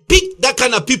it pick that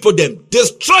kind of people them,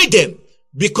 destroy them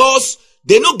because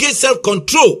they no get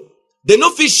self-control. They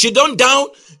no fit shit on down,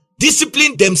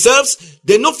 discipline themselves.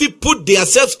 They no fit put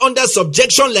themselves under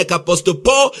subjection like Apostle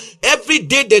Paul. Every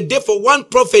day they day for one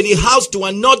prophet, he house to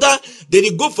another. They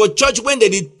go for church when they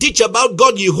teach about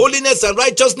God, your holiness and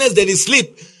righteousness, they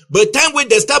sleep. But time when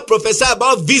they start prophesy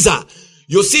about visa,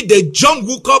 you see the jump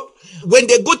woke up. When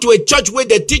they go to a church where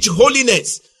they teach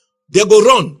holiness, they go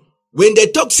run. When they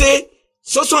talk say,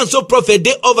 so and so prophet,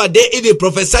 they over there, they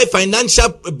prophesy financial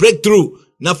breakthrough.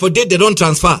 Now for they don't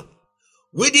transfer.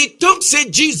 When the talk say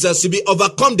Jesus will be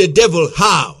overcome the devil,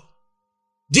 how?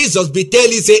 Jesus be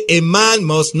telling say a man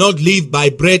must not live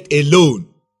by bread alone.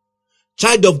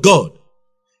 Child of God,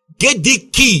 get the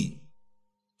key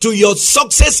to your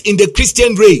success in the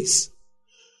Christian race.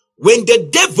 When the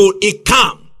devil is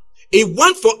come, he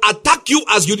want for attack you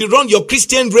as you run your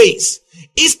Christian race.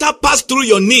 He start pass through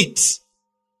your needs.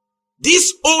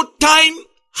 This old time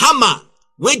hammer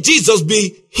where Jesus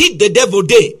be hit the devil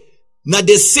day. Now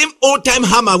the same old time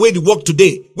hammer where they work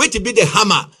today. Where to be the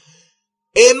hammer.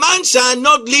 A man shall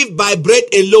not live by bread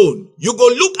alone. You go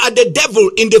look at the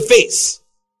devil in the face.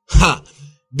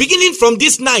 Beginning from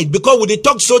this night, because when they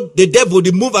talk so the devil, they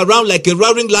move around like a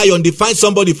roaring lion, they find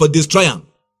somebody for destroy him.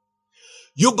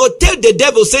 You go tell the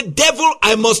devil, say, devil,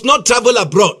 I must not travel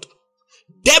abroad.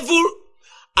 Devil,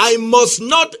 I must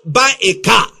not buy a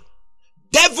car.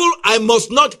 Devil, I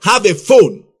must not have a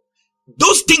phone.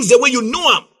 Those things the way you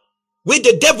know them. Where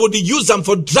the devil they use them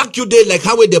for drag you there like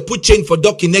how they put chain for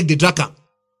dog in neck the drag them.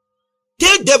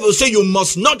 Tell devil say you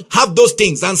must not have those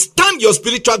things and stand your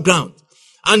spiritual ground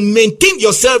and maintain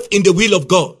yourself in the will of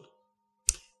God.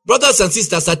 Brothers and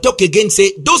sisters, I talk again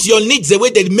say those your needs the way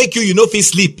they make you know feel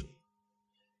sleep.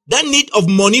 That need of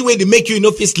money where they make you know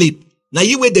feel sleep. Now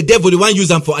you where the devil the one use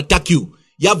them for attack you.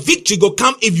 Your victory go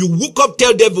come if you woke up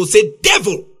tell devil say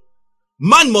devil,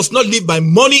 man must not live by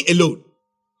money alone.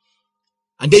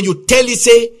 And then you tell it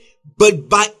say, but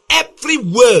by every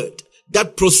word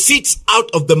that proceeds out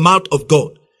of the mouth of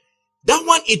God. That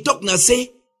one he talk now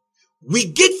say, We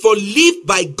get for live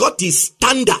by God's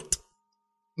standard.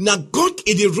 Now God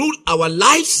it rule our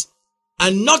lives,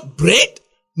 and not bread,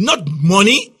 not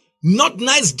money, not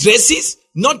nice dresses,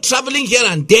 not traveling here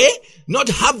and there, not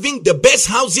having the best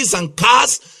houses and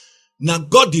cars. Now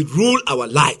God it rule our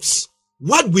lives.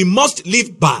 What we must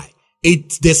live by,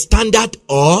 it's the standard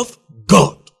of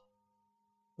God.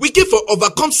 We get for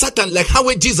overcome Satan like how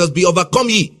will Jesus be overcome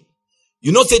ye.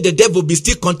 You know, say the devil be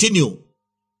still continue.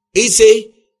 He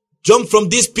say, jump from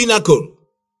this pinnacle.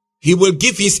 He will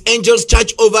give his angels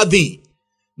charge over thee.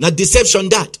 Now deception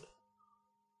that.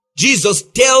 Jesus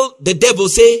tell the devil,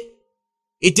 say,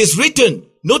 it is written,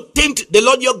 no tempt the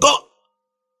Lord your God.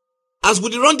 As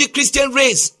we run the Christian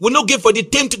race, we no get for the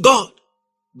tempt God.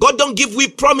 God don't give we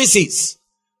promises.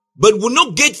 But we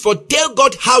no get for tell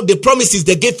God how the promises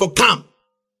they give for come.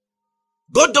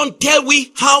 God don't tell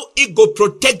we how he go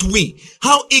protect we,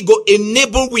 how he go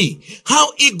enable we,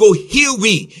 how he go heal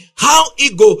we, how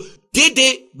he go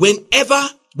day whenever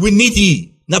we need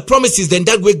ye. Now promises then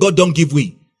that way God don't give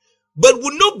we. But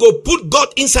we no go put God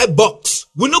inside box.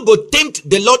 We no go tempt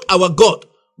the Lord our God.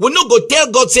 We no go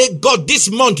tell God, say, God, this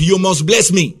month you must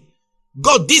bless me.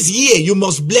 God, this year you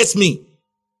must bless me.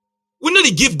 We no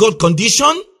give God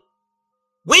condition.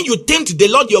 When you tempt the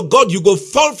Lord your God, you go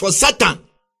fall for Satan.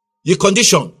 Your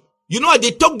condition. You know,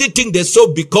 they talk the thing they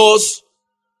so because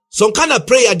some kind of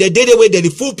prayer the day way that the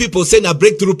fool people say a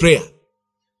breakthrough prayer.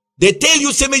 They tell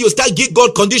you, say, may you start give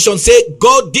God condition, say,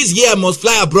 God, this year I must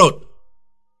fly abroad.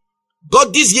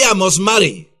 God, this year I must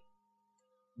marry.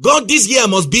 God, this year I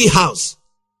must be house.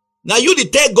 Now you the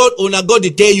tell God, or now God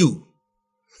they tell you.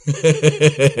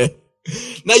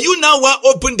 Now you now want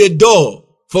open the door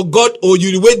for God, or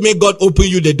you wait make God open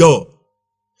you the door.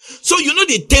 So you know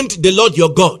they tempt the Lord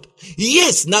your God.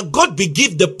 Yes, now God will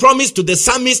give the promise to the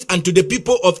psalmist and to the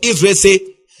people of Israel, say,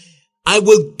 I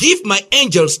will give my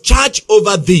angels charge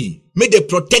over thee. May they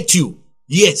protect you.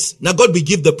 Yes, now God will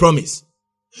give the promise.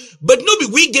 But no be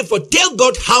we give for tell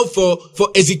God how for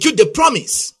execute the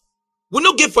promise. We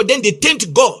not get for them they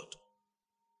tempt God.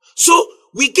 So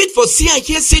we get for see and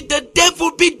hear say the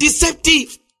devil be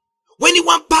deceptive. When he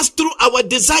want pass through our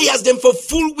desires, then for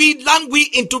fool we land we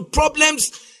into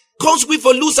problems. Cause we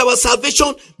for lose our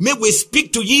salvation, may we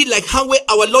speak to ye like how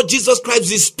our Lord Jesus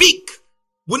Christ is speak.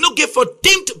 We not get for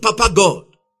tempt Papa God.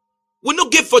 We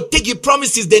not get for take your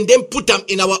promises, then put them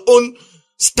in our own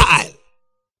style.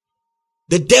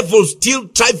 The devil still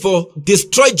try for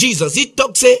destroy Jesus. He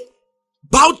talk say,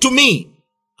 bow to me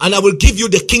and I will give you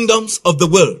the kingdoms of the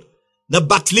world. Now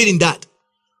backleading that.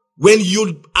 When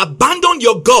you abandon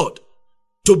your God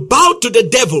to bow to the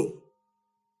devil,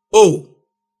 oh,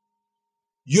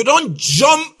 you don't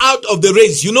jump out of the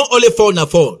race. You know only fall na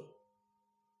fall.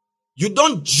 You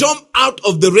don't jump out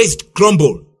of the race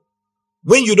crumble.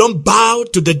 When you don't bow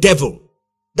to the devil.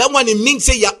 That one it means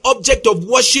say your object of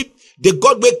worship, the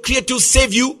God will create you,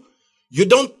 save you. You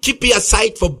don't keep it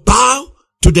aside for bow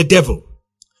to the devil.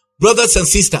 Brothers and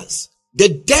sisters, the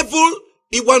devil,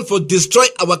 he want to destroy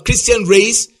our Christian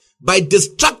race by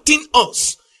distracting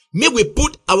us. May we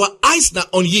put our eyes now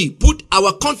on ye, put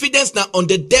our confidence now on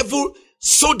the devil,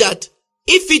 so that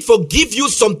if it forgive you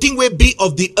something will be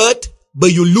of the earth,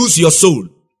 but you lose your soul.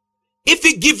 If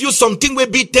it give you something will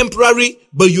be temporary,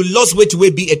 but you lost what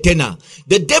will be eternal.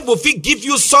 The devil if it give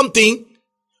you something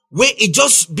where it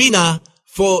just been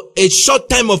for a short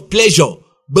time of pleasure,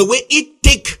 but where it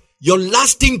take your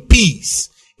lasting peace,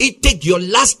 it take your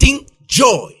lasting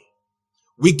joy.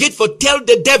 We get for tell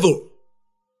the devil,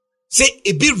 say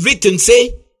it be written,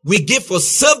 say we give for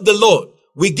serve the Lord.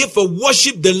 We give for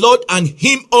worship the Lord and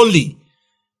him only.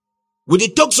 With the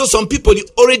talk, so some people they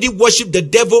already worship the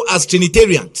devil as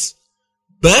Trinitarians.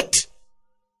 But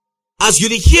as you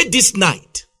hear this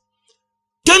night,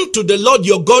 turn to the Lord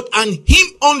your God and him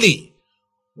only.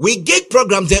 We get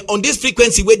programs there on this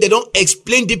frequency where they don't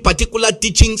explain the particular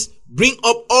teachings, bring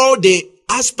up all the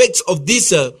aspects of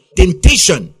this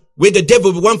temptation where the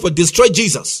devil will want to destroy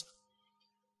Jesus.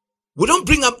 We don't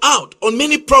bring them out on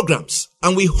many programs,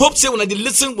 and we hope say when I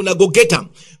listen, when I go get them.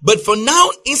 But for now,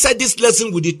 inside this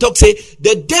lesson, we talk say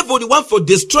the devil the one for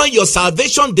destroy your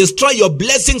salvation, destroy your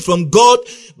blessings from God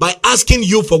by asking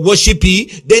you for worship.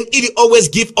 Then he always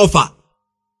give offer.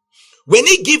 When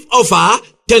he give offer,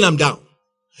 turn them down.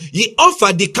 He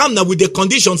offer the come now with the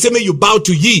condition say may you bow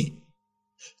to ye.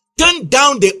 Turn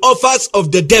down the offers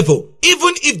of the devil,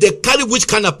 even if they carry which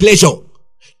kind of pleasure.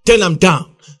 Turn them down.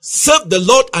 Serve the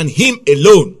Lord and him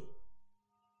alone.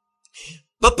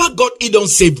 Papa God, he don't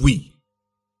save we.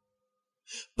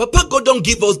 Papa God don't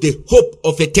give us the hope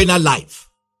of eternal life.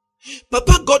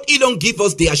 Papa God, he don't give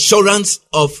us the assurance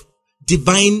of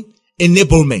divine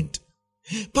enablement.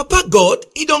 Papa God,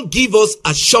 he don't give us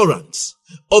assurance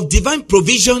of divine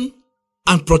provision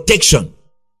and protection.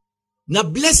 Na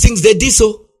blessings they did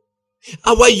so.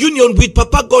 Our union with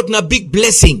Papa God na big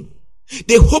blessing.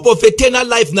 The hope of eternal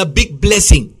life na big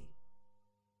blessing.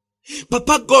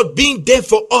 Papa God being there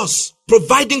for us,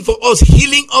 providing for us,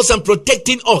 healing us and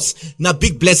protecting us na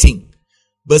big blessing.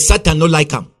 But Satan no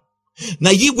like him. Na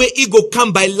ye way he go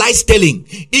come by lies telling.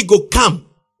 He go come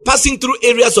passing through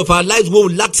areas of our lives where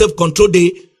we lack self-control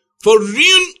day for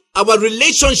ruin our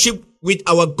relationship with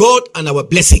our God and our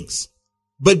blessings.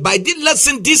 But by this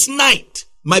lesson this night,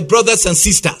 my brothers and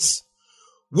sisters,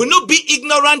 we not be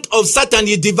ignorant of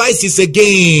Satan's devices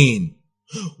again.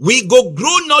 We go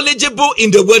grow knowledgeable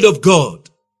in the word of God.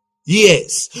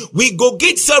 Yes, we go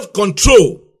get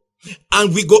self-control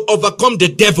and we go overcome the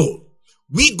devil.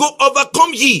 We go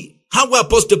overcome ye. How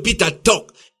Apostle Peter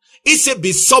talk. He said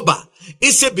be sober.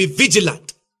 He said be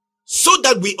vigilant so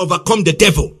that we overcome the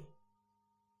devil.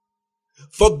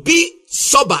 For be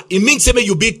sober, it means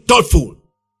you be thoughtful.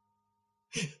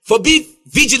 For be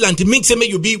vigilant, it means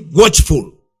you be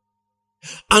watchful.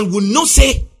 And we know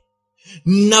say,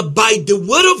 now by the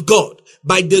word of God,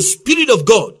 by the Spirit of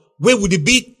God, where would it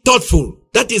be thoughtful?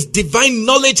 That is divine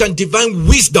knowledge and divine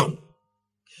wisdom.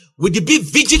 Would it be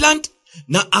vigilant?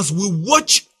 Now as we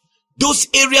watch those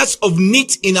areas of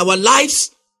need in our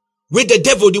lives, where the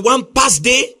devil, the one past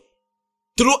day,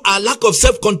 through our lack of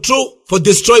self-control for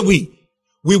destroy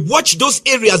we watch those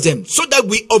areas them so that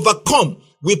we overcome.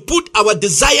 We put our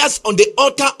desires on the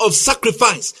altar of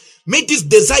sacrifice. May these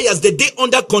desires the day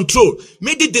under control.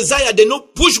 May the desire they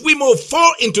not push we more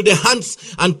fall into the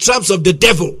hands and traps of the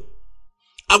devil.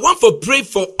 I want for pray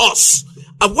for us.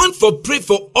 I want for pray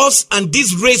for us and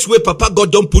this race where Papa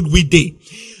God don't put we day.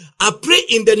 I pray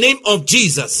in the name of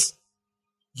Jesus.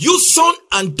 You son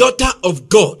and daughter of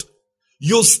God.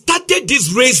 You started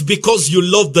this race because you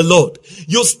love the Lord.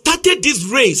 You started this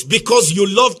race because you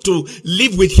love to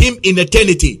live with him in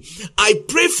eternity. I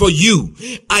pray for you.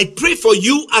 I pray for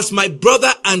you as my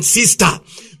brother and sister.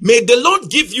 May the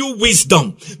Lord give you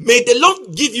wisdom. May the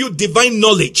Lord give you divine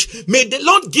knowledge. May the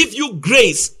Lord give you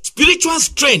grace, spiritual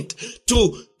strength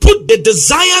to put the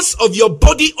desires of your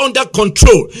body under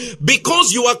control,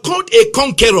 because you are called a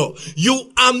conqueror.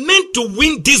 You are meant to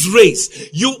win this race.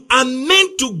 You are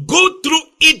meant to go through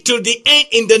it to the end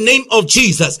in the name of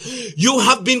Jesus. You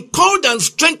have been called and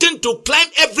strengthened to climb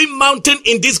every mountain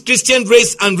in this Christian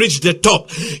race and reach the top.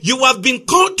 You have been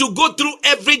called to go through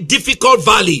every difficult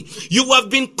valley. You have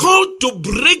been called to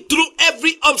break through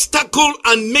every obstacle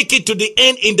and make it to the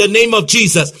end in the name of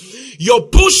Jesus. Your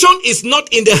portion is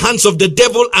not in the hands of the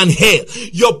devil and hell.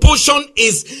 Your portion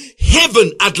is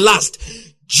heaven at last.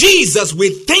 Jesus, we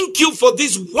thank you for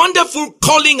this wonderful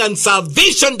calling and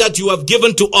salvation that you have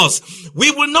given to us.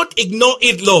 We will not ignore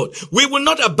it, Lord. We will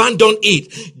not abandon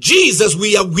it. Jesus,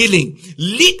 we are willing.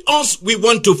 Lead us, we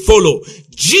want to follow.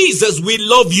 Jesus, we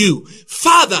love you.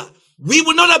 Father, we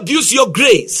will not abuse your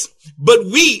grace, but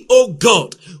we, oh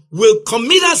God, will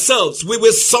commit ourselves. We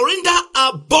will surrender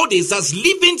our bodies as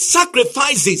living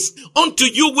sacrifices unto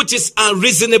you, which is our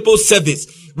reasonable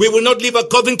service. We will not live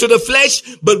according to the flesh,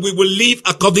 but we will live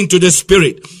according to the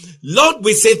Spirit. Lord,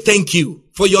 we say thank you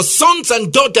for your sons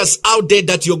and daughters out there,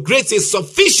 that your grace is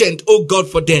sufficient, oh God,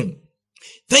 for them.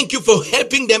 Thank you for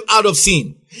helping them out of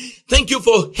sin. Thank you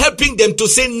for helping them to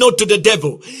say no to the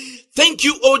devil. Thank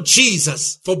you, oh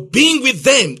Jesus, for being with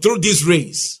them through this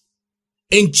race.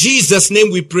 In Jesus' name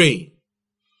we pray.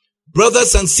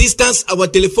 Brothers and sisters, our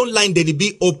telephone line will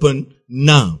be open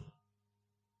now.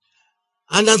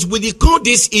 And as we call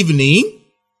this evening,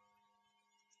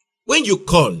 when you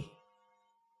call,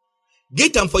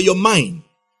 get them for your mind.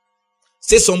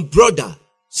 Say some brother,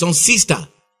 some sister,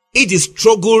 it is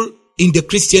struggle in the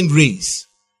Christian race.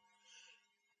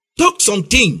 Talk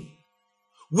something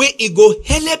where it go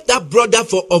help that brother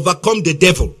for overcome the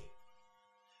devil.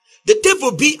 The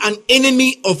devil be an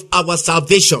enemy of our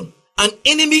salvation, an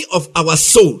enemy of our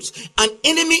souls, an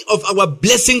enemy of our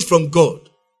blessings from God.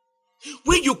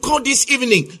 When you call this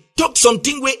evening, talk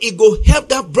something where it go help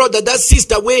that brother, that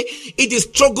sister, where it is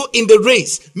struggle in the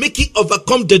race, make it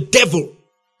overcome the devil.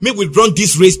 May we run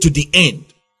this race to the end.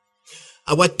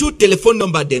 Our two telephone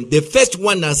number them. The first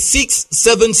one is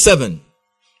 677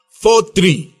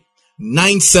 43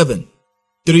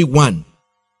 9731.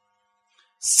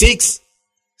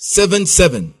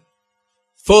 677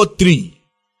 43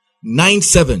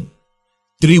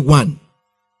 9731.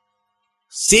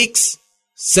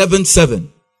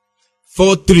 677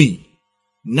 43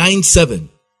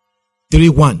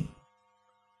 9731.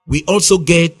 We also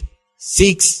get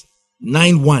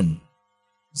 691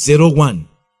 01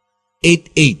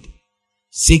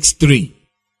 8863.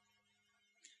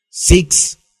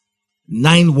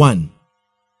 691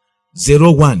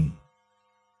 01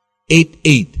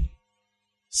 88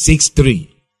 63.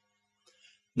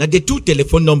 Now the two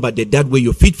telephone number that way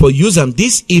you fit for use them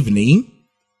this evening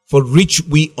for reach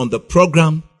we on the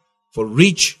program, for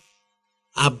reach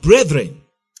our brethren.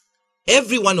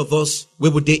 Every one of us, we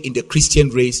would day in the Christian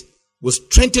race, will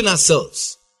strengthen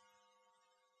ourselves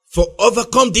for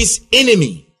overcome this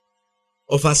enemy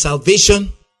of our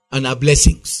salvation and our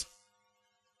blessings.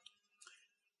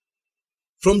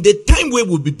 From the time we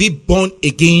will be born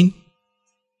again,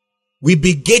 we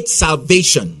beget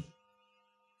salvation,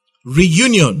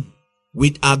 reunion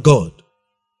with our God.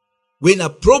 When a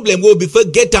problem will be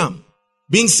forget them,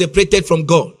 being separated from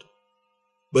God.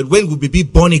 But when we be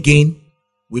born again,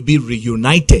 we be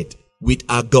reunited with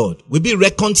our God. We be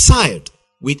reconciled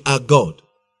with our God.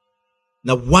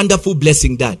 Now wonderful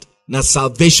blessing that. Now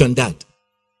salvation that.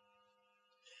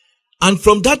 And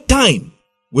from that time,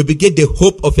 we beget the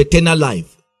hope of eternal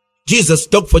life. Jesus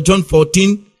talked for John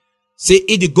 14, say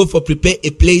he did go for prepare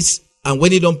a place, and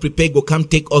when he don't prepare, go come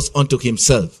take us unto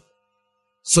himself.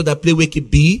 So that place we can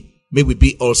be, may we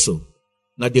be also.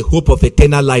 Now the hope of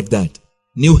eternal life that.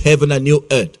 New heaven and new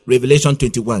earth. Revelation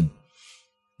 21.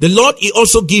 The Lord, he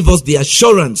also give us the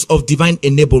assurance of divine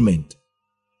enablement.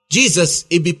 Jesus,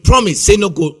 he be promised, say no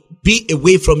go be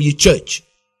away from your church.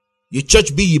 Your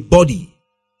church be your body,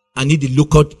 and he did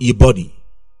look out your body.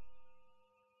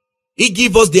 He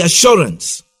give us the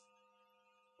assurance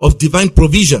of divine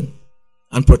provision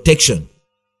and protection.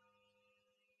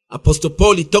 Apostle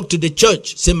Paul, he talked to the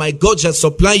church, say, my God shall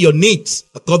supply your needs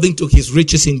according to his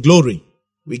riches in glory.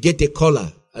 We get a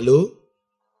caller. Hello?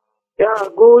 Yeah,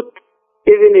 good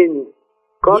evening.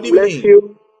 God Good bless evening.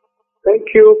 you. Thank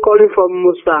you. Calling from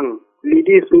Musang,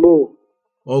 Ladies Mbo.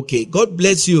 Okay, God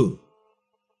bless you.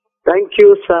 Thank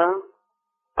you, sir.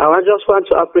 I just want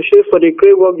to appreciate for the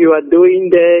great work you are doing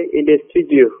there in the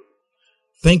studio.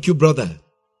 Thank you, brother.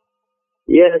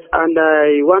 Yes, and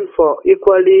I want for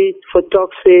equally for talk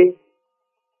say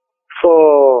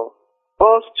for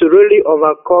us to really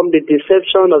overcome the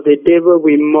deception of the devil,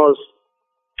 we must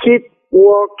keep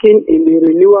working in the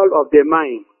renewal of the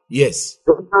mind. Yes.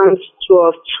 Romans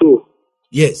 12:2.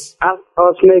 Yes. Ask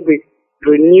us may we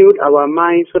renewed our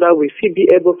mind so that we should be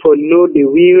able to know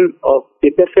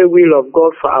the perfect will of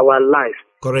God for our life.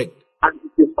 Correct. And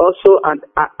it is also an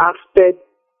aspect.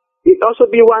 It also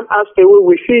be one aspect where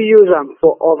we should use them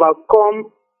for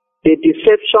overcome the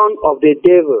deception of the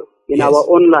devil in Yes. our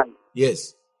own life.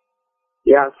 Yes.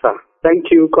 Yes, sir.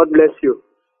 Thank you. God bless you.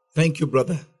 Thank you,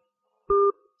 brother.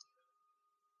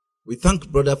 We thank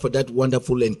brother for that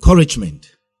wonderful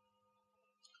encouragement.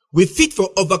 We fit for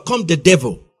overcome the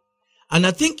devil. And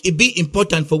I think it be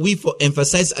important for we for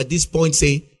emphasize at this point,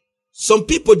 say, some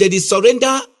people they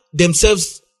surrender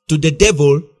themselves to the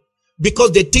devil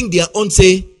because they think their own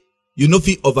say, you know,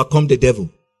 fit overcome the devil.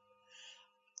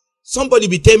 Somebody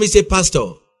be tell me, say,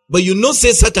 pastor, but you know,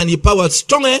 say Satan, he power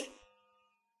strong, eh?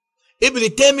 If they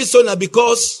tell me so now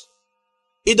because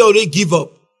it already give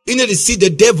up. You need to see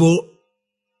the devil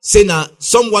say now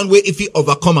someone way if he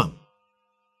overcome him.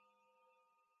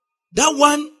 That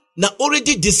one now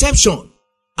already deception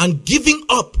and giving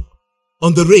up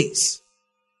on the race.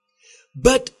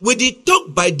 But when they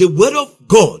talk by the word of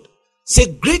God,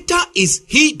 say greater is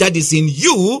he that is in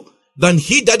you than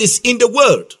he that is in the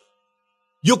world.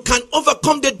 You can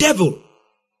overcome the devil.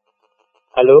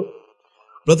 Hello?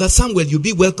 Brother Samuel, you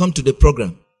be welcome to the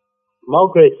program.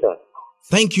 More grace, sir.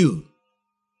 Thank you.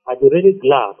 I'm really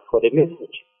glad for the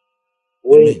message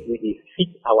where Amen. we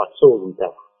fit our soul with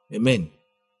that. Amen.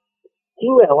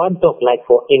 Here I want to talk like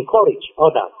for encourage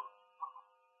others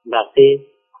that say,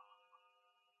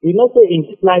 you know, say in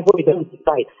this life where we don't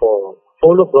decide for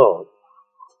follow God,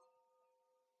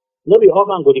 nobody all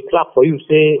man go to clap for you,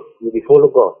 say you will follow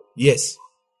God. Yes.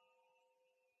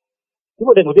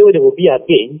 People they will be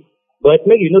again, but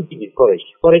make you not be discouraged.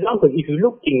 For example, if you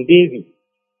look King David,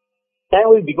 time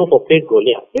will be go for face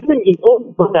Goliath. Even in all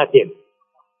brother them,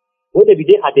 when they be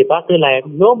there at the battle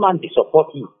line, no man be support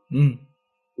you. Mm.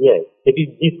 Yes. If he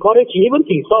discourage you, even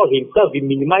King Saul himself, he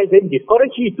minimize them,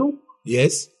 discourage you too.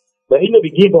 Yes. But he no be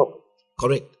give up.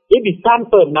 Correct. If he stand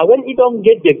firm, now when he don't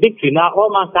get the victory, now all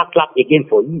man start clap again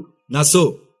for you. Now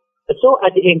so. So I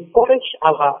encourage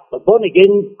our born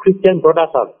again Christian brothers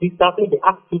and sisters, they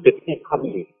ask you to be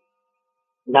coming.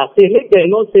 Now say, let them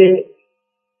know say,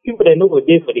 people they know go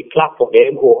there for the clap for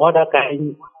them or other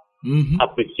kind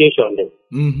appreciation them.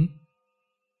 Mm-hmm.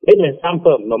 Let them stand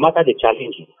firm, no matter the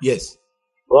challenges. Yes.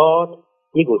 God,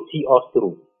 he will see us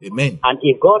through. Amen. And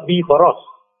if God be for us,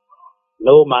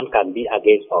 no man can be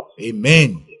against us.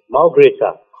 Amen. More grace,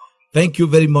 sir. Thank you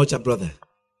very much, brother.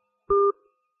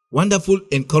 Wonderful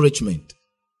encouragement.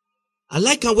 I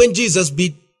like how when Jesus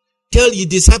tell his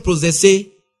disciples, they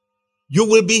say, you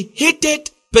will be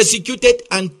hated, persecuted,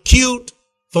 and killed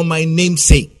for my name's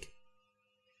sake.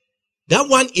 That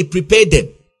one, he prepared them.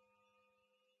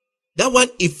 That one,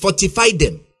 he fortified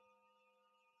them.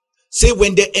 Say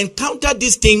when they encounter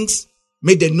these things,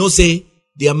 may they know say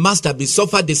their master be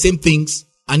suffered the same things,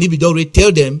 and if he don't already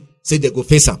tell them, say they go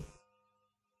face them.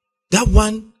 That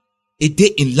one, it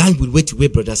dey in line with what way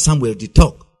Brother Samuel did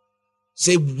talk.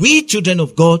 Say we children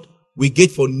of God, we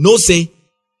get for no say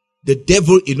the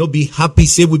devil will not be happy.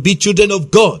 Say we be children of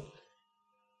God.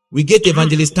 We get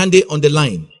Evangelist Tande on the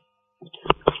line.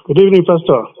 Good evening,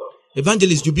 Pastor.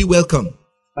 Evangelist, you be welcome.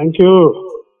 Thank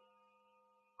you.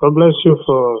 God bless you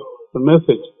for the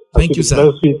message. Thank you, sir.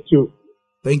 Bless you too.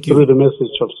 Thank you. Through the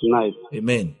message of tonight.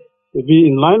 Amen. To be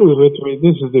in line with what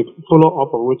this is the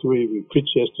follow-up of what we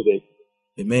preached yesterday.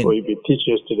 Amen. Or we teach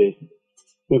yesterday.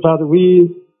 In fact,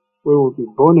 we will be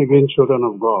born again children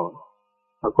of God.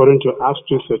 According to Acts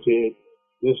 2:38,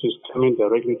 this is coming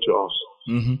directly to us.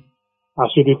 Mm-hmm. As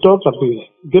we talk, that we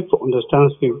get to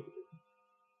understand things,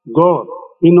 God,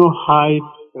 we know hide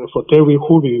for tell we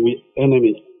who we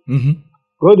enemy. Mm-hmm.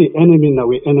 God the enemy, now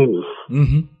we enemy.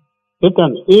 Mm-hmm.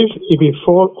 Satan, if he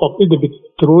fall up, if they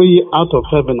throw you out of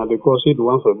heaven because he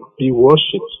wants to be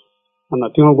worshipped, and I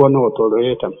think God will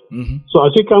tolerate him. Mm-hmm. So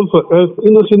as he come for earth,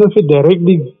 if he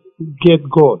directly get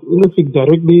God, if he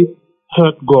directly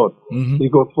hurt God, mm-hmm. he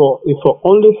go for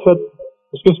only hurt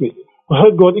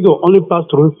God, he go only pass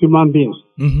through human beings.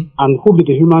 Mm-hmm. And who be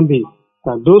the human being?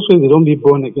 And those ways they don't be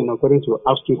born again according to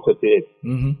Acts 2:38.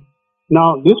 Mm-hmm.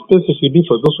 Now, this passage should be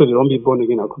for those who don't be born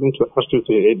again according to Acts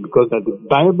 2:38, because that's the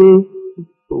Bible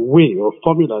way or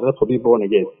formula that for be born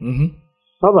again. Mm-hmm.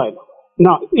 All right.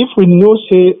 Now, if we know,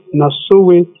 say, na so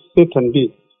way Satan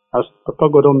be, as Papa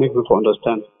God don't make me for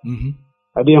understand, mm-hmm.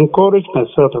 I encourage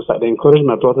myself as I encourage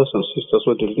my brothers and sisters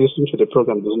who listen to the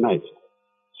program this night.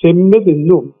 Say, make them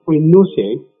know, we know,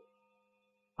 say,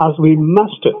 as we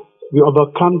master, we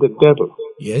overcome the devil.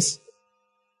 Yes.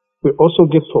 We also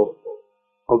get for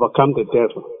overcome the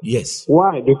devil. Yes.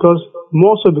 Why? Because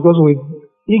we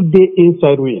each day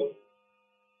inside we.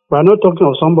 We're not talking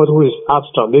of somebody who is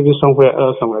abstract, living somewhere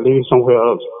else and we're living somewhere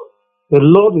else. The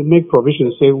Lord will make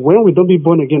provision, say, when we don't be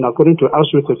born again, according to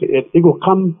Acts 2:38, it will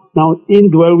come now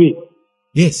in dwell we.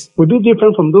 Yes. We'll be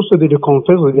different from those who they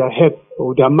confess with their head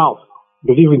or with their mouth,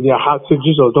 believe in their heart, say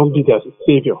Jesus don't be their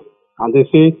Savior. And they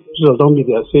say Jesus don't be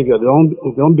their Savior. They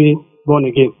don't be born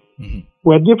again. Mm-hmm.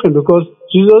 We're different because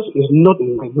Jesus is not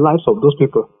in the lives of those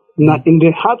people. Mm-hmm. Now, in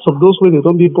the hearts of those who they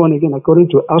don't be born again, according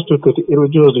to Acts 2:38, where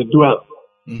Jesus will dwell.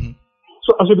 Mm-hmm.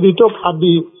 So as we talk,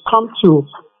 come to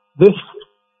this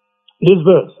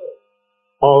verse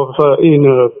of in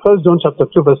 1 John chapter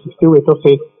 2 verse 16, where it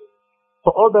says,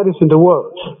 "For all that is in the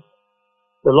world,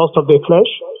 the lust of the flesh,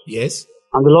 yes,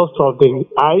 and the lust of the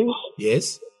eyes,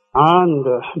 yes, and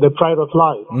the pride of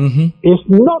life, mm-hmm. is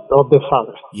not of the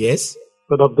Father, yes,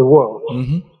 but of the world."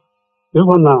 Mm-hmm. This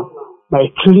one now, a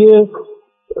clear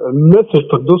message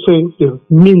for those who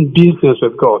mean business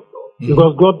with God. Mm-hmm.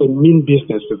 Because God will mean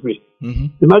business with me.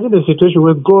 Mm-hmm. Imagine a situation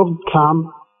where God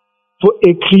come for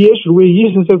a creation where He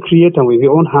himself created with His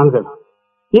own hands.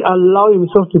 He allowed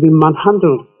Himself to be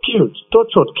manhandled, killed,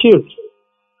 tortured, killed.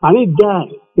 And He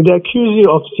died. They accuse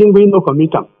you of sin when you no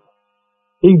commit them.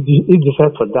 He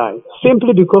decided to die.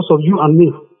 Simply because of you and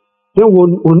me. Then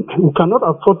we cannot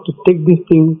afford to take this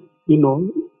thing,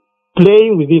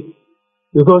 playing with it.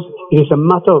 Because it is a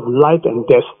matter of life and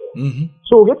death. Mm-hmm.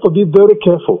 So we have to be very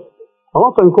careful. I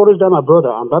want to encourage that my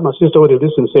brother and that my sister would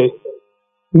listen and say,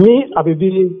 me, I will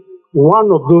be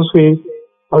one of those ways,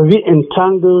 I will be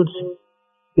entangled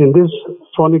in this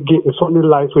funny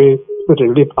life way that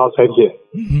they live outside here.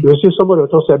 Mm-hmm. You will see somebody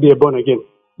who say, be born again.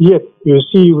 Yet, you will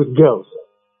see with girls.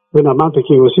 When I'm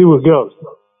speaking, you will see with girls.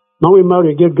 Now we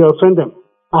marry, get girlfriend them.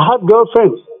 I had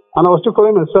girlfriends, and I was still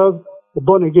calling myself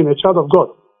born again, a child of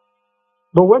God.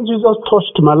 But when Jesus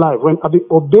touched my life, when I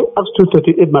obeyed Acts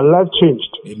 2:38, my life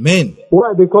changed. Amen.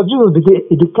 Why? Because Jesus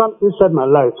became inside my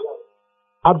life.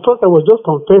 At first, I was just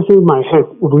confessing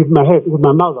with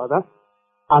my mouth, rather,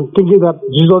 and thinking that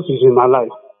Jesus is in my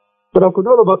life. But I could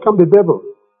not overcome the devil.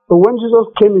 But when Jesus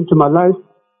came into my life,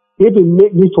 it will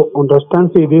make me to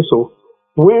understand, say this, so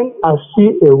when I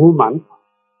see a woman,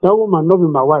 that woman not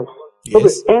be my wife. Yes. Not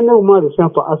be any woman the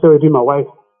same for us already my wife.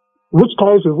 Which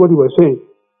ties with what he was saying.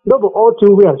 No, but all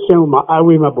things we are saying, my eye,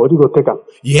 my body go take them.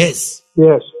 Yes.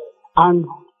 Yes. And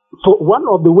for one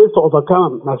of the ways to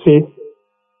overcome, I say,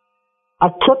 I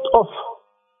cut off.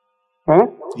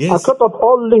 Yes. I cut off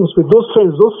all links with those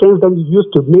friends that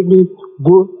used to make me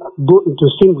go into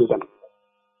sin with them.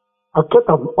 I cut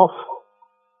them off.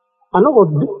 I know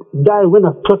what die when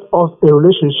I cut off a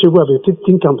relationship where the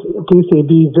things say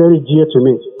be very dear to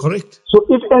me. Correct. So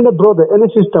if any brother, any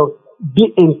sister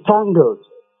be entangled,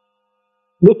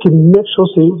 make sure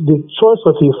say the choice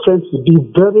of your friends will be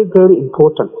very, very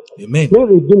important. Amen.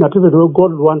 Maybe it be not people who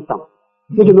God wants them.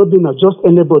 It cannot be not just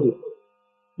anybody.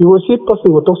 You will see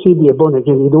person will talk say be born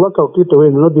again. If they work out people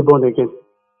away, will not be born again.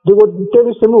 They will tell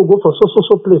you someone will go for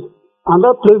so place. And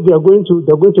that place they're going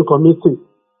to commit sin.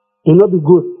 It will not be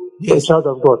good for a child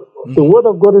of God. The word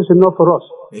of God is enough for us.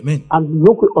 Amen. And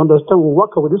look, understand, we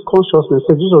work with this consciousness,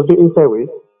 say Jesus the inside way.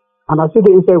 And I see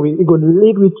the inside way, it will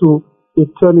lead me to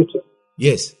eternity.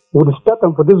 Yes. We'll start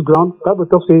them for this ground. Bible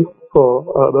talks say for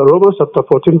Romans chapter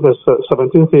 14 verse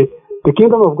 17 say, the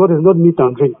kingdom of God is not meat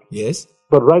and drink. Yes.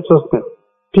 But righteousness,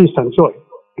 peace and joy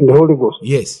in the Holy Ghost.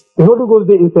 Yes. The Holy Ghost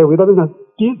is inside we. That means that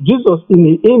Jesus in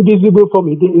the invisible form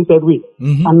is inside we.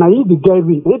 And now he the guide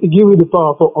we. He give we the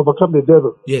power to overcome the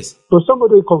devil. Yes. So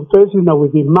somebody confesses now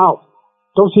with the mouth.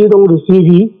 Don't say don't receive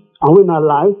you and when I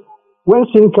lie. When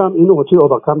sin comes, you know what you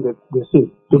overcome the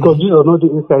sin. Because Jesus is not the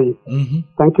inside you.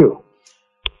 Thank you.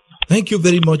 Thank you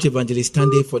very much, Evangelist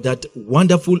Tande, for that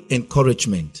wonderful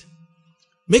encouragement.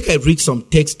 Make I read some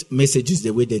text messages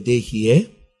the way that they hear.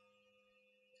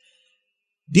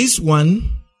 This one,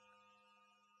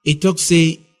 it talks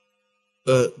say,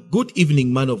 good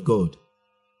evening, man of God.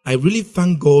 I really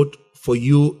thank God for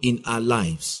you in our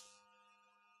lives.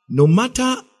 No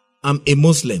matter I'm a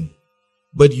Muslim,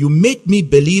 but you made me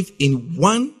believe in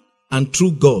one and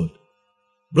true God.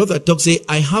 Brother Talk say,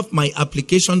 I have my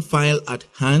application file at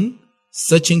hand,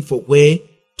 searching for where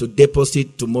to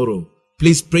deposit tomorrow.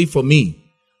 Please pray for me,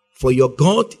 for your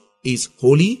God is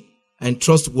holy and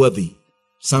trustworthy.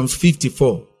 Psalms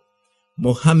 54.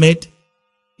 Mohammed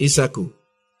Isaku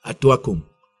Atuakum.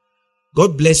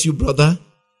 God bless you, brother,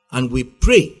 and we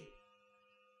pray.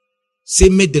 Say,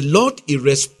 may the Lord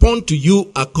respond to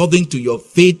you according to your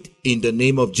faith in the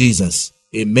name of Jesus.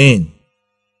 Amen.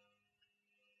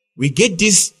 We get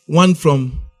this one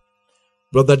from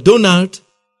Brother Donald.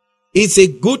 It's a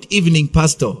good evening,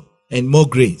 Pastor, and more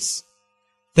grace.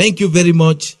 Thank you very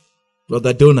much,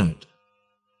 Brother Donald.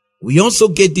 We also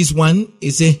get this one.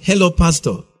 It's a hello,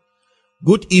 Pastor.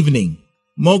 Good evening,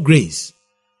 more grace.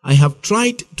 I have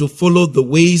tried to follow the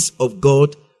ways of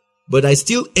God, but I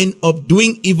still end up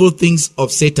doing evil things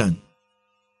of Satan.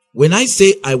 When I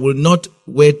say I will not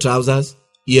wear trousers,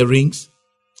 earrings,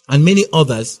 and many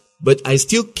others, but I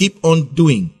still keep on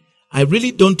doing, I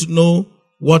really don't know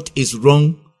what is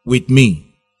wrong with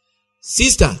me.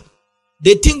 Sister,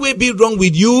 the thing will be wrong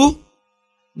with you,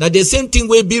 now the same thing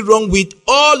will be wrong with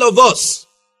all of us.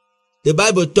 The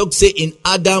Bible talks say in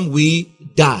Adam we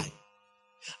die.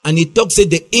 And it talks say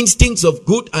the instincts of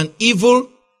good and evil,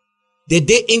 the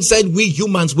day inside we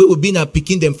humans, we will be now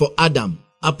picking them for Adam.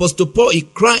 Apostle Paul, he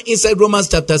cried inside Romans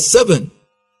chapter 7.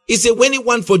 He said, when he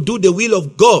want for do the will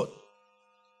of God,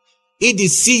 he did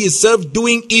see himself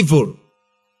doing evil.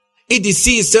 He did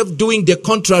see himself doing the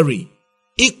contrary.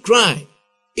 He cried.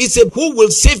 He said, who will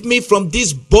save me from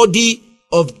this body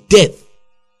of death?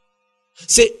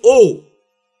 Say, oh,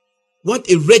 what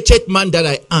a wretched man that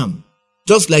I am.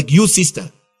 Just like you,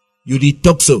 sister. You did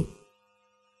talk so.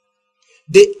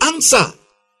 The answer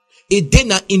is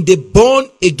then in the born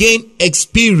again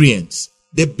experience.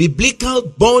 The biblical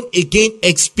born again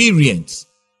experience.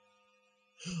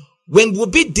 When we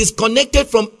be disconnected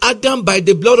from Adam by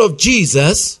the blood of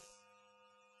Jesus,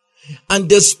 and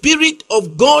the Spirit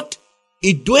of God,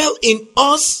 it dwell in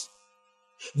us,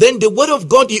 then the word of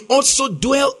God, it also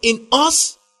dwell in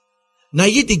us. Now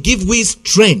ye give we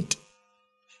strength.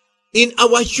 In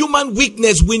our human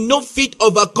weakness, we no fit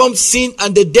overcome sin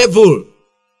and the devil.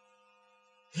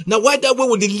 Now why that way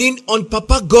would they lean on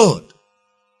Papa God?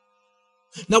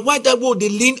 Now why that way would they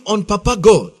lean on Papa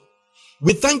God?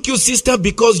 We thank you, sister,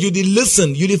 because you did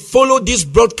listen, you did follow this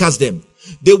broadcast them.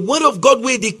 The word of God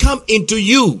will they come into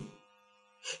you.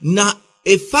 Now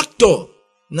a factor,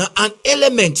 now an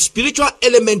element, spiritual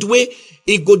element where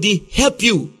it go to help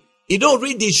you. It don't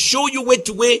really show you where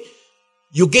to where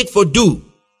you get for do.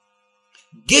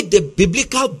 Get the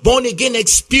biblical born again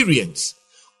experience.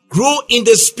 Grow in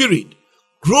the spirit.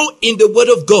 Grow in the word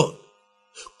of God.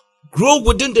 Grow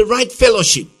within the right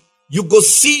fellowship. You go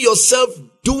see yourself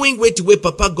doing where to where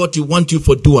Papa God you want you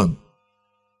for doing.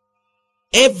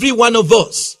 Every one of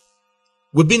us,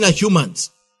 we be not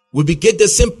humans. We be get the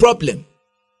same problem.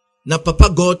 Now Papa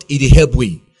God, it help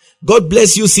we. God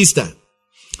bless you, sister.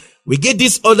 We get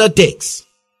this other text.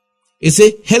 It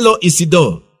say, hello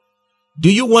Isidore.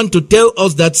 Do you want to tell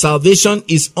us that salvation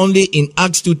is only in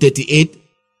Acts 2:38?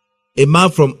 A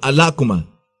man from Alakuma.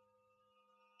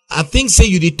 I think say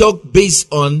you did talk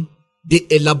based on the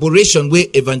elaboration where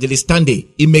Evangelist Tande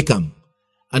in Mekam.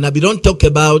 And I be don't talk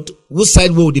about which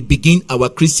side will begin our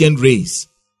Christian race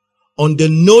on the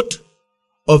note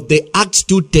of the Acts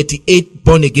 2:38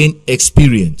 born again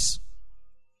experience.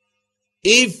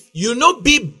 If you not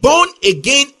be born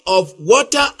again of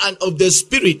water and of the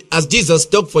Spirit, as Jesus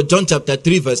talked for John chapter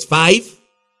 3 verse 5,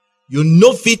 you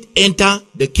no fit enter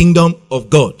the kingdom of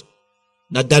God.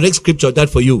 Now direct scripture that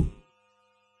for you.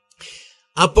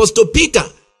 Apostle Peter,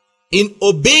 in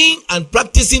obeying and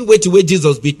practicing way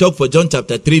Jesus be talk for John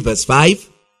chapter 3 verse 5,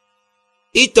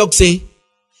 he talk say,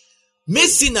 may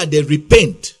sinner they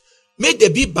repent, may they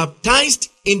be baptized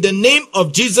in the name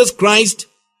of Jesus Christ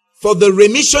for the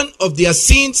remission of their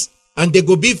sins, and they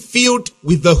go be filled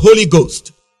with the Holy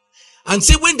Ghost. And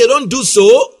say when they don't do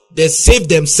so, they save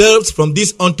themselves from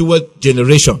this untoward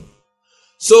generation.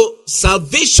 So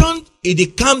salvation,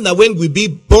 it come now when we be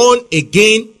born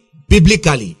again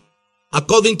biblically,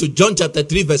 according to John chapter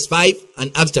 3 verse 5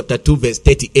 and Acts chapter 2 verse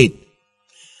 38.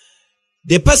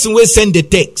 The person will send the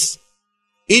text.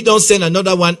 He don't send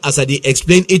another one as I did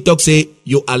explain. He talk say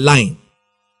you are lying.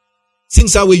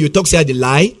 Since how way you talk say the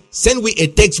lie, send we a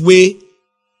text where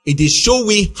it is show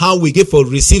we how we get for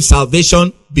receive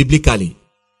salvation biblically.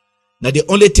 Now the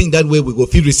only thing that way we go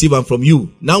feel receive them from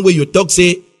you. Now where you talk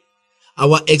say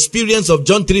our experience of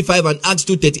John 3:5 and Acts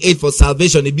 2:38 for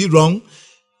salvation, it be wrong.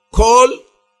 Call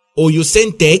or you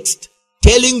send text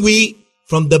telling we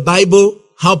from the Bible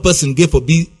how person get for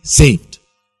be saved.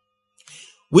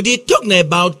 We did talk now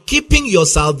about keeping your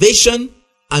salvation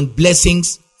and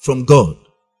blessings from God.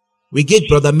 We get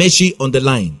Brother Meshi on the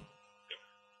line.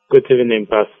 Good evening,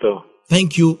 Pastor.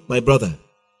 Thank you, my brother.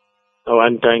 I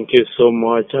want to thank you so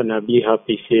much, and I'll be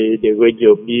happy to say the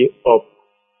radio be up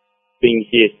being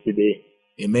here today.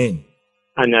 Amen.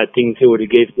 And I think he would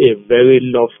give a very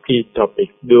lofty topic,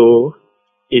 though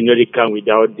it come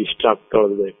without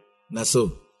distractors. That's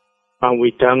so. And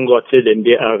we thank God say them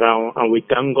they around, and we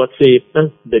thank God say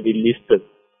first that they listed.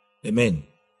 Amen.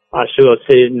 I should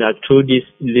say that through this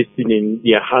listening,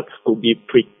 their hearts could be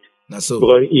pricked. That's so.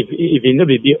 Because if it not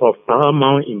be of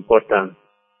paramount importance,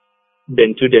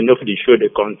 then to them not the show the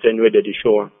concern whether the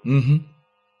show. Mm-hmm.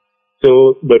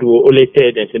 So, but we only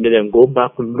tell them, send them go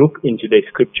back, look into the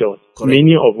scriptures. Correct.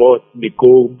 Many of us, we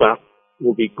go back,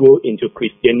 we go into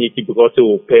Christianity because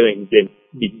we parents them,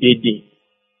 the dating.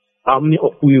 How many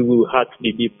of we will have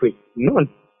to be pricked? None.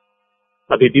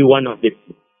 I will be one of the.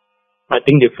 I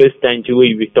think the first time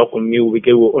we talk on me, we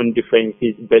get our own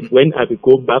differences. But when I will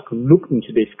go back, look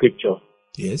into the scripture.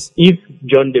 Yes. If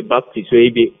John the Baptist will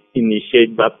be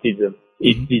initiate baptism,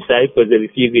 his disciples will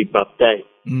be baptized,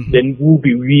 then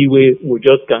we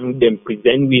just can them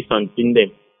present with something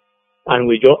them, and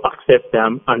we just accept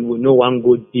them, and we no one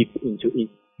go deep into it.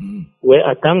 Where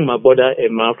I thank my brother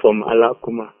Emma from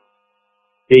Alakuma,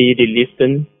 they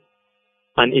listen.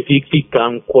 And if he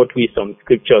can quote with some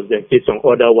scriptures, then say some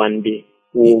other one day,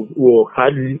 we will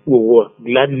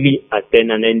gladly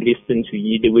attend and then listen to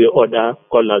you the way other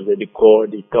callers they call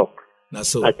the talk. That's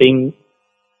so. I think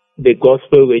the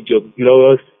gospel radio,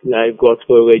 glorious life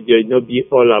gospel radio, not be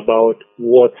all about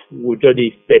what we just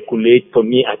speculate. For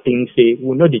me, I think say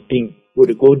we know the thing.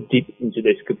 We'll go deep into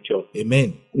the scripture.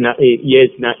 Amen. Now,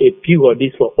 a period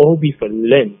this for all we for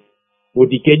learn.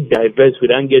 Would get diverse, we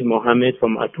don't get Mohammed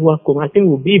from Atuakum. I think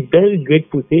we'll be very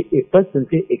grateful say a person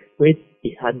say express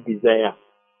he had desire.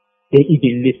 They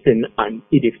either listen and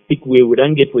either speak way, we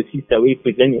don't get to sister way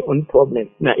present your own problem.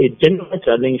 Now a general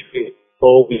challenge for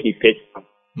all we face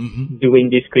doing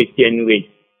this Christian way.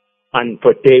 And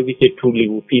for there we say truly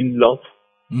we feel lost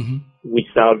with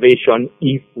salvation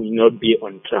if we not be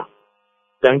on track.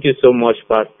 Thank you so much,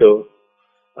 Pastor.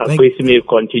 I pray you may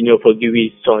continue for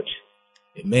giving such.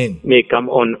 Amen. May come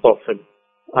on often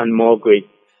and more great.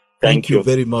 Thank you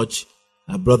very much,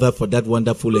 brother, for that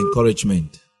wonderful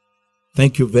encouragement.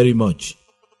 Thank you very much.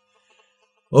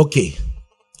 Okay.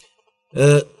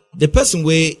 The person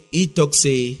where he talk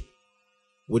say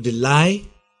with the lie,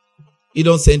 he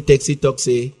don't send text, he talk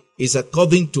say is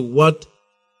according to what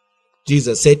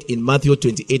Jesus said in Matthew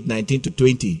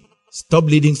 28:19-20. Stop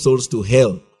leading souls to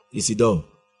hell, Isidore.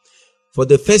 For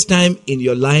the first time in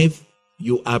your life,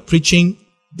 you are preaching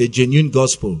the genuine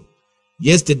gospel.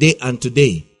 Yesterday and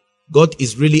today, God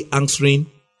is really answering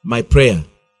my prayer.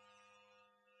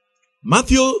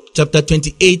 Matthew chapter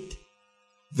 28,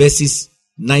 verses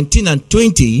 19 and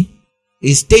 20,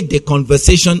 is state the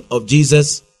conversation of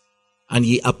Jesus and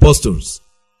the apostles.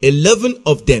 11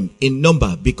 of them in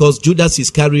number, because Judas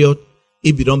Iscariot,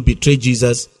 if he don't betray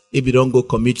Jesus, if he don't go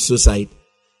commit suicide,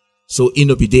 so he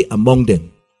no be there among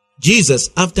them. Jesus,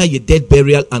 after your death,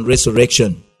 burial, and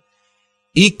resurrection,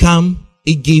 he come,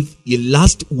 he give the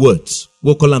last words.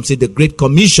 We call them say the Great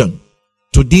Commission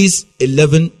to these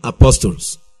 11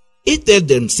 apostles. He tell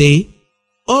them say,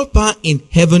 all power in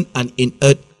heaven and in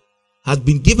earth has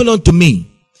been given unto me.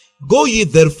 Go ye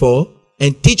therefore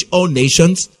and teach all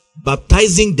nations,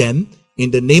 baptizing them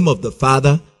in the name of the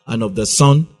Father and of the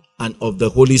Son and of the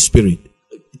Holy Spirit,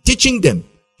 teaching them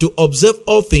to observe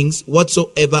all things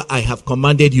whatsoever I have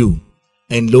commanded you.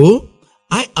 And lo,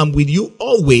 I am with you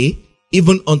always,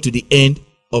 even unto the end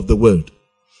of the world.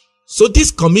 So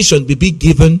this commission will be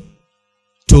given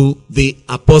to the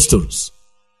apostles.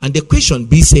 And the question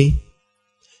be say,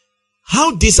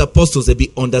 how these apostles they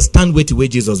be understand what the way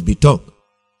Jesus be talk?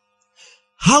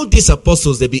 How these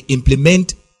apostles they be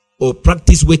implement or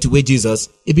practice what the way Jesus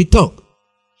they be talk?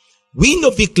 We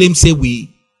know we claim say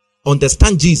we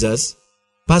understand Jesus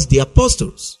past the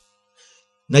apostles.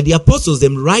 Now the apostles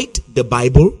them write the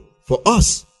Bible for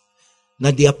us.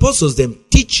 Now the apostles them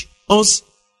teach us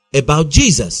about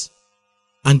Jesus.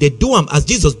 And they do them as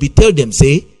Jesus be tell them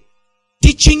say,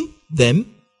 teaching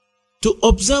them to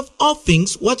observe all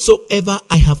things whatsoever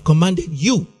I have commanded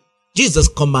you. Jesus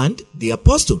command the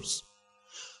apostles.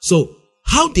 So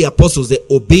how the apostles they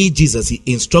obey Jesus'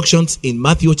 instructions in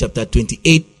Matthew chapter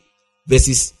 28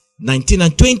 verses 19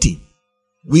 and 20.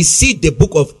 We see the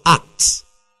book of Acts.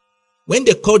 When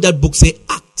they call that book say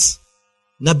Acts.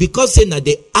 Now because say now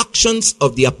the actions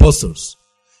of the apostles,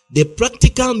 the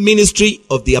practical ministry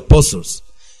of the apostles.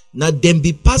 Now them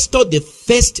be pastor the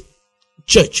first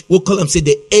church. We'll call them say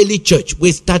the early church.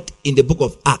 We start in the book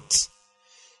of Acts.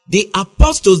 The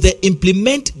apostles they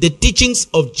implement the teachings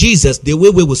of Jesus the way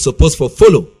we were supposed to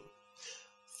follow.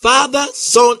 Father,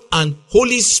 Son, and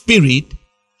Holy Spirit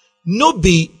no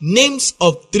be names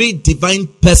of three divine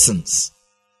persons.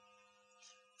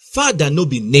 Father no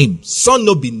be name, Son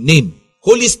no be name,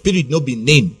 Holy Spirit no be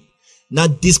name. Now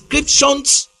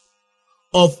descriptions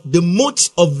of the modes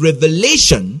of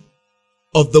revelation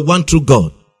of the one true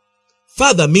God.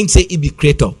 Father means say he be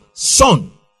creator.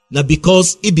 Son, now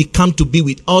because he become to be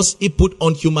with us, he put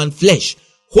on human flesh.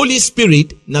 Holy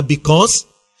Spirit, now because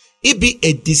he be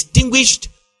a distinguished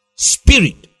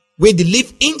spirit where they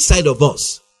live inside of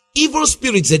us. Evil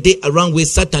spirits a day around where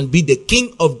Satan be the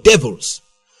king of devils.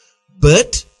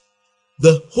 But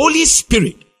the Holy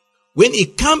Spirit, when he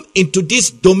come into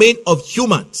this domain of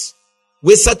humans,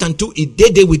 where Satan too is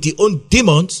dead with his own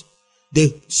demons,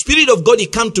 the Spirit of God he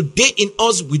come to day in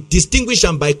us, we distinguish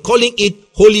him by calling it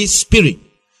Holy Spirit.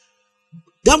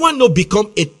 That one no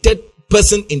become a third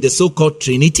person in the so-called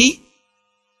Trinity.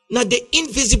 Now the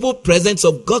invisible presence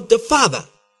of God the Father,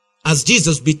 as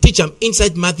Jesus be teach him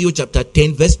inside Matthew chapter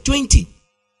 10 verse 20.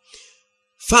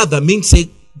 Father means say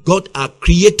God our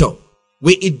creator,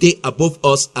 where it day above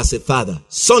us as a father.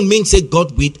 Son means say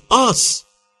God with us,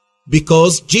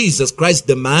 because Jesus Christ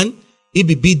the man, he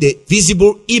be the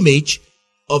visible image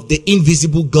of the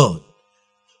invisible God.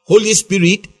 Holy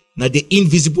Spirit, now the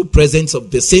invisible presence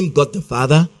of the same God the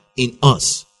Father in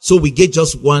us. So we get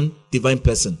just one divine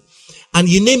person. And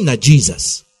you name na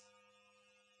Jesus.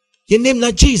 You name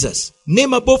na Jesus.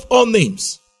 Name above all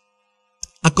names.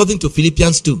 According to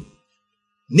Philippians 2.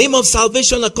 Name of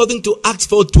salvation according to Acts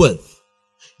 4:12.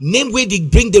 Name where they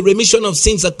bring the remission of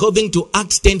sins according to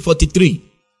Acts 10:43.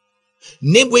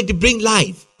 Name where they bring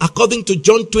life according to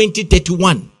John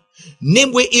 20:31.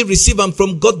 Name where he receive them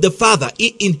from God the Father.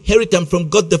 He inherit them from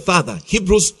God the Father.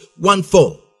 Hebrews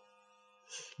 1:4.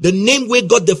 The name where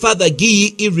God the Father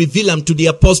give, he reveal them to the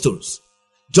apostles.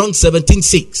 John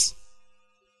 17:6.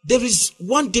 There is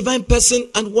one divine person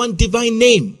and one divine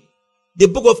name. The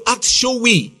book of Acts show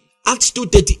we. Acts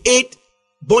 2:38.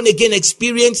 Born again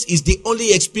experience is the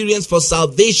only experience for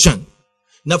salvation.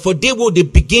 Now for they will they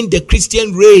begin the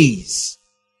Christian race.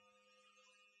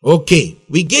 Okay,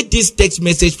 we get this text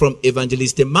message from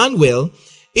Evangelist Emmanuel.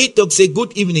 He talks a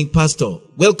good evening, Pastor.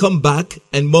 Welcome back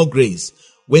and more grace.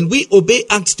 When we obey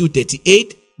Acts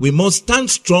 2:38, we must stand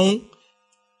strong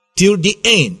till the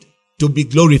end to be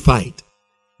glorified.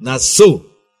 Now so.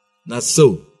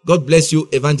 God bless you,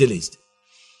 Evangelist.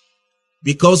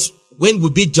 Because when we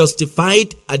be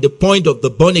justified at the point of the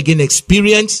born again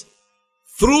experience,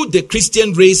 through the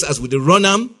Christian race as we run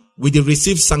them, we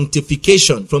receive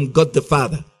sanctification from God the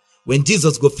Father. When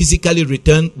Jesus go physically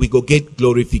return, we go get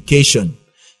glorification.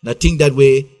 Now think that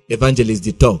way, Evangelist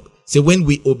the talk. So when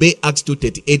we obey Acts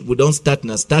 2:38, we don't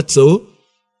start so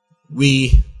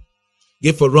we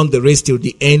get for run the race till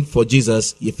the end for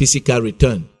Jesus, your physical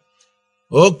return.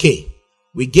 Okay,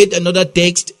 we get another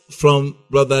text from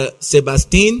Brother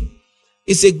Sebastian.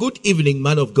 It's a good evening,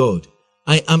 man of God.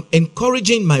 I am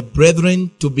encouraging my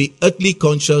brethren to be earthly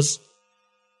conscious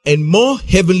and more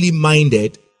heavenly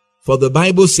minded For the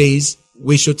Bible says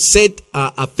we should set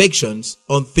our affections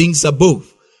on things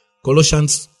above.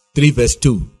 Colossians 3 verse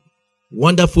 2.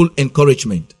 Wonderful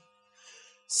encouragement.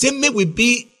 Say, may we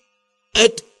be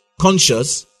earth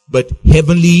conscious but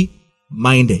heavenly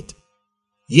minded.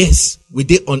 Yes, we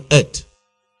did on earth.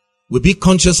 We be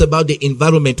conscious about the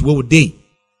environment where we dey.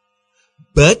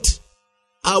 But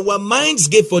our minds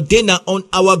get for dinner on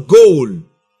our goal.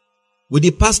 We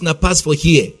the pass na pass for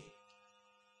here.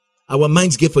 Our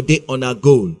minds get for day on our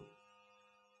goal.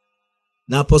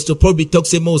 Now Apostle Paul be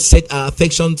talks about set our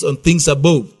affections on things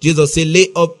above. Jesus say, lay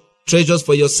up treasures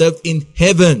for yourself in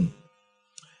heaven.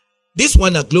 This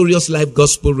one a Glorious Life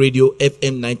Gospel Radio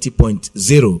FM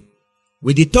 90.0.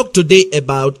 We did talk today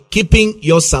about keeping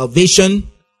your salvation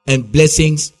and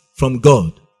blessings from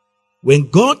God. When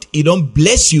God, He don't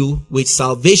bless you with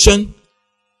salvation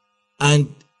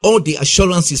and all the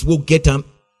assurances will get them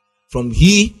from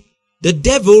He, the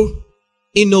devil,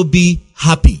 he no be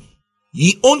happy.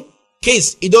 He own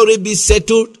case, it already be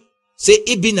settled. Say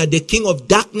he been a the king of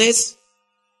darkness.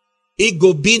 He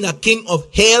go be a king of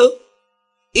hell.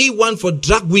 He want for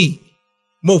drag we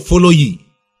more follow ye.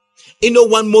 He no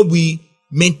one more we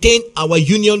maintain our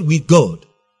union with God.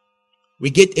 We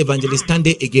get Evangelist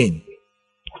Tande again.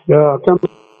 Yeah, I can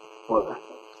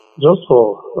just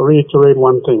for reiterate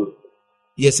one thing.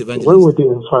 Yes, Evangelist. When we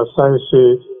emphasize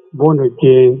say born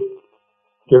again,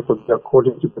 therefore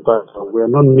according to the Bible, we are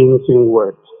not mincing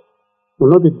words.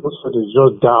 We'll not be those that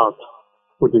just doubt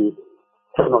with the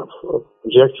kind of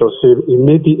conjecture say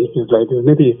maybe it is like this,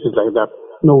 maybe it is like that.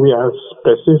 No, we are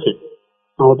specific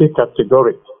and we'll be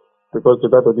categorical because the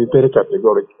Bible is very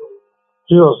categorical.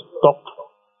 Jesus talked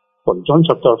from John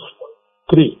chapter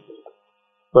 3,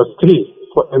 verse 3,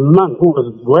 for a man who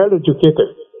was well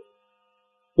educated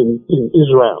in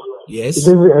Israel. Yes. It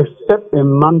says, except a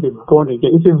man be born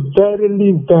again. It is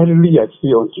verily, verily I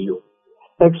say unto you.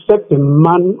 Except a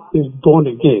man is born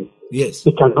again. Yes.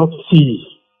 He cannot see.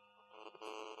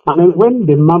 And then when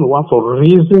the man wants for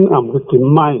reason and with the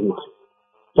mind,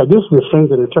 like this with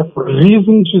friends in the church,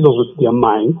 reason Jesus with their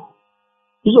mind,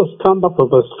 Jesus come back to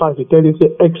verse 5, he tells you, say,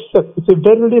 except, he said,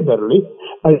 verily, verily,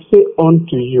 I say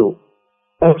unto you,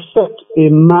 except a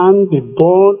man be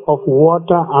born of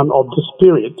water and of the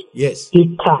Spirit, yes,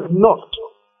 he cannot,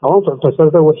 I want to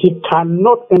emphasize that word, he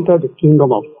cannot enter the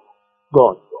kingdom of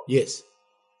God. yes.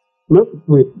 Not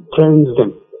with friends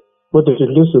then, but they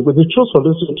listen, but they choose to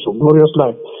listen to Glorious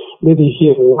Life, may they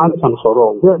hear once and for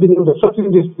all. We have been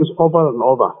emphasizing this over and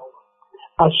over.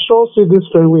 I sure see this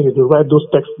friend when he write those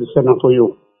texts they send for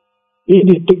you. He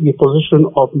did take the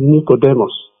position of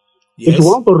Nicodemus. Yes. If you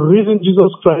want to reason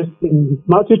Jesus Christ in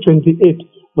Matthew 28,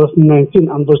 verse 19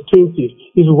 and verse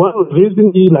 20, if you want to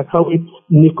reason ye like how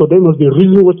Nicodemus, the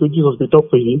reason what Jesus be talk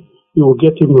to you, you will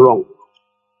get him wrong.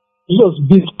 Jesus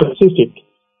be specific.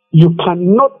 You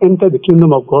cannot enter the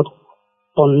kingdom of God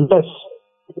unless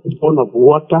it's born of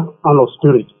water and of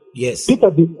spirit. Yes. Peter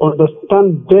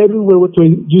understand very well what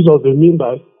Jesus mean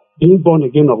by being born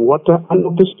again of water and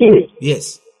of the spirit.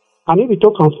 Yes. And if we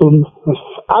talk from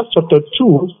Acts chapter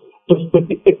 2, verse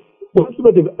 38, when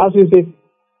somebody asks you, say,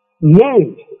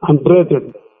 men and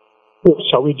brethren, what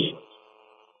shall we do?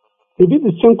 He did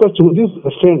the same question with this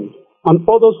friend, and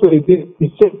others say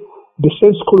he said the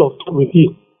same school of thought with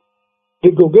him. They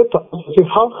go get to say,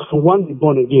 how can one be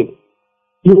born again?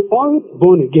 You only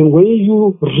born again when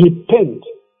you repent.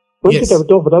 When yes. Peter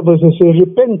talk about that verse, they say,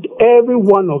 repent every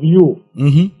one of you.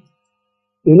 Mm-hmm.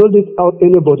 You know this out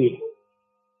anybody.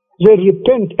 They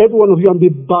repent every one of you and be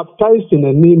baptized in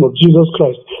the name of Jesus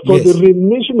Christ for yes. the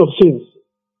remission of sins.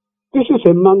 This is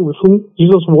a man with whom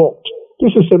Jesus walked.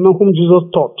 This is a man whom Jesus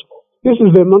taught. This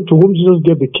is the man to whom Jesus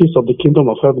gave the keys of the kingdom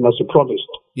of heaven as he promised.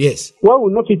 Yes. Why will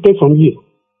not he take from you?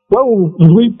 Why will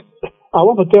we? I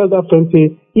want to tell that friend,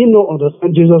 say, you know,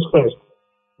 understand Jesus Christ.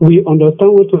 We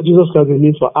understand what Jesus Christ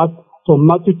means for us from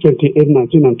Matthew 28,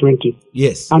 19 and 20.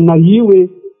 Yes. And now you way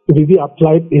it will be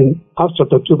applied in Acts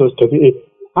chapter 2, verse 38.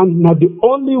 And now the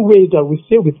only way that we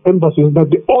say with emphasis,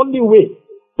 that the only way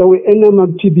that we enter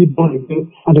man to be born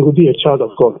again and they will be a child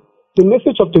of God. The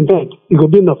message of tonight, it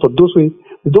will be now for those who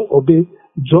don't obey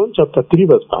John chapter 3,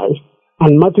 verse 5.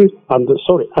 And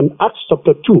Acts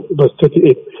chapter 2, verse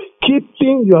 38.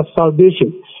 Keeping your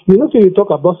salvation. You know, when you talk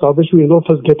about salvation, you know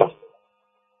first get us.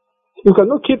 You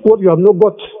cannot keep what you have not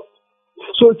got.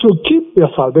 So to keep your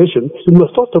salvation, you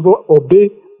must first of all obey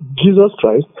Jesus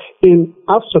Christ in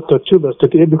Acts chapter 2, verse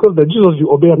 38, because the Jesus you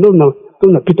obey,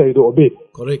 not Peter you obey.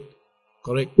 Correct.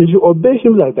 If you obey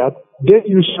him like that, then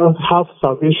you shall have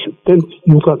salvation. Then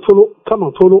you can come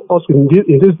and follow us in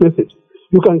this message.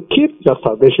 You can keep your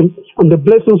salvation, and the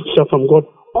blessings shall from God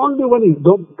only when you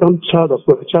don't become child of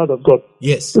God, a child of God.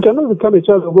 Yes. You cannot become a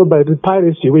child of God by the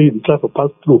piracy where you try to pass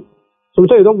through.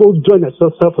 Sometimes you don't go join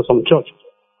yourself for some church,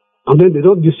 and then they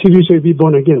don't deceive you so you be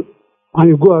born again. And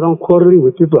you go around quarreling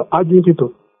with people, arguing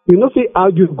people. You not see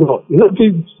argue with God. You not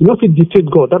see defeat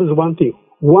God. That is one thing.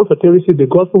 One for terrorism, the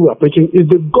gospel we are preaching is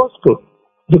the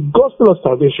gospel of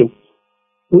salvation.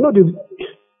 Not the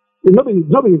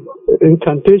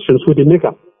incantations with the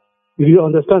makeup. You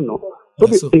understand now? Not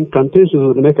the incantations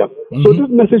with the makeup. Mm-hmm. So this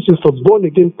message is for born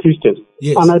again Christians.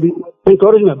 Yes. And I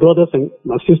encourage my brothers and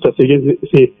my sisters again.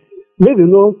 Say, may they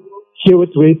not hear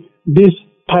it with these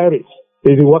pirates.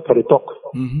 They work at the talk.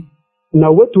 Mm-hmm.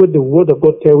 Now wait what the word of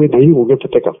God tell you, and you will get to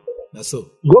take up. That's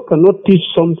so. God cannot teach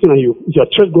something, and your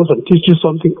church goes and teaches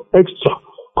something extra,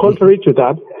 contrary to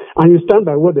that, and you stand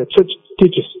by what the church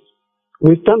teaches.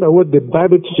 We stand by what the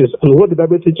Bible teaches, and what the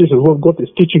Bible teaches is what God is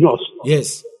teaching us.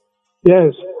 Yes.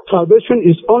 Yes. Salvation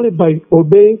is only by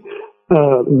obeying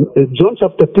John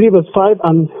chapter 3 verse 5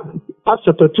 and Acts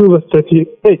chapter 2 verse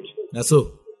 38. That's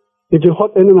so. If you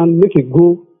hurt anyone, make it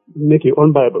go, make your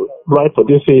own Bible. Right, for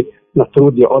they say, not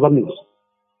through the other means.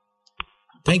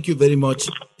 Thank you very much,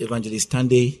 Evangelist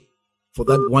Tande, for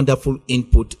that wonderful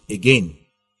input again.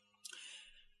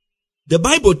 The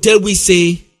Bible tells we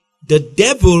say, the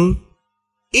devil,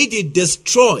 he did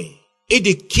destroy, he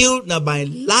did kill now by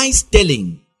lies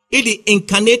telling, he did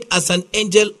incarnate as an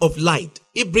angel of light.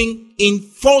 He bring in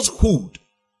falsehood.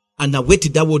 And now wait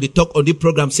till that what they talk on the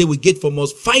program, say we get from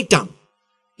us fight them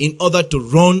in order to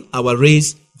run our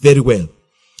race very well.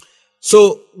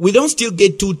 So we don't still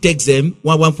get two texts them,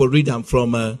 one for read them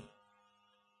from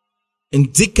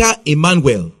Ndika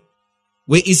Emmanuel,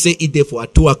 where he say it there for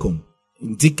Atuakum.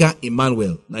 Ndika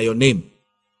Emmanuel, now your name.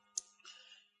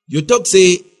 You talk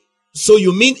say, so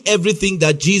you mean everything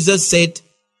that Jesus said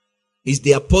is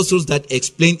the apostles that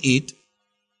explain it?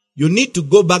 You need to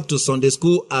go back to Sunday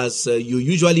school as you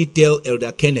usually tell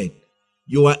Elder Kenneth.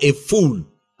 You are a fool,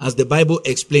 as the Bible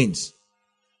explains.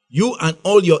 You and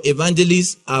all your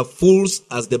evangelists are fools,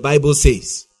 as the Bible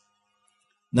says.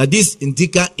 Now this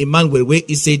Ndika Emmanuel, where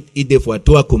he said, "Ide for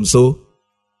atuakum so,"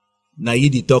 na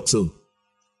yidi talk so.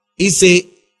 He say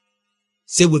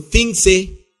we think say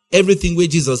everything where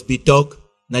Jesus be talk,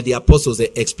 now the apostles they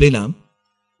explain them.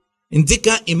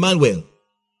 Ndika Emmanuel,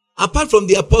 apart from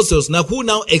the apostles, now who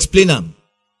now explain them?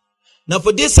 Now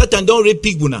for this Satan don't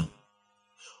repeat buna.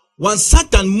 When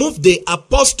Satan moved the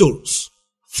apostles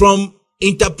from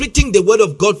interpreting the word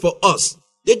of God for us,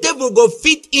 the devil go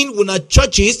fit in when our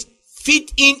churches,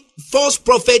 fit in false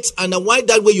prophets, and why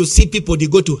that way you see people they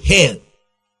go to hell.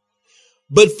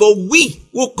 But for we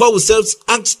who call ourselves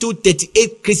Acts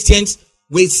 2:38 Christians,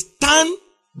 we stand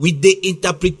with the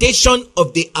interpretation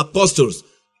of the apostles.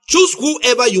 Choose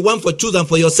whoever you want for choose and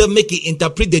for yourself, make it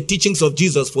interpret the teachings of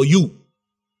Jesus for you.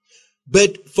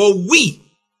 But for we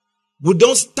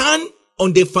don't stand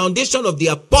on the foundation of the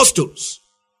apostles,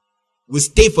 we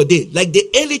stay for day. Like the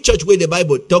early church where the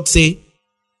Bible talks say,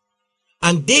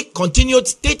 and they continued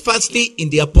steadfastly in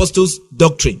the apostles'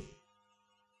 doctrine.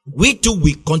 We too,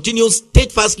 we continue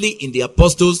steadfastly in the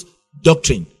apostles'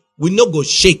 doctrine. We no go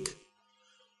shake.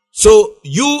 So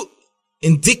you,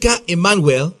 Ndika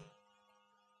Emmanuel,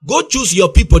 go choose your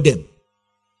people then.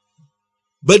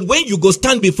 But when you go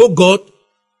stand before God,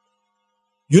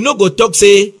 you no go talk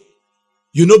say,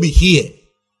 you no be here.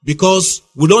 Because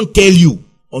we don't tell you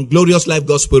on Glorious Life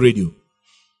Gospel Radio.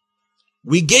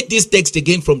 We get this text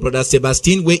again from Brother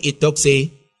Sebastian where it talks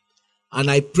say, and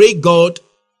I pray God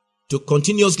to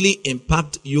continuously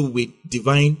impact you with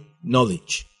divine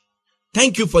knowledge.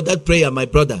 Thank you for that prayer, my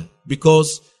brother,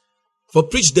 because for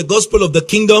preach the gospel of the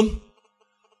kingdom,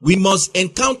 we must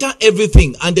encounter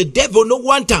everything, and the devil no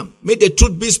one time may the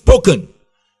truth be spoken.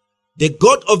 The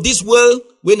God of this world,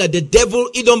 when the devil,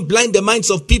 he don't blind the minds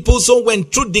of people, so when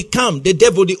truth they come, the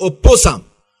devil they oppose him.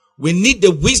 We need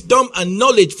the wisdom and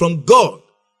knowledge from God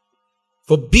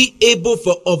for be able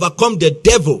to overcome the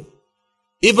devil,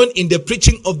 even in the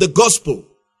preaching of the gospel.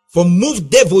 For move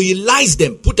devil, he lies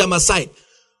them, put them aside.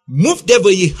 Move devil,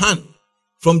 he hand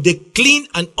from the clean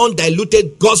and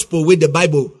undiluted gospel where the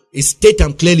Bible is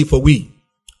stated clearly for we.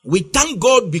 We thank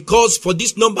God because for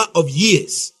this number of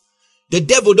years, the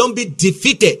devil don't be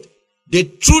defeated. The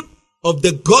truth of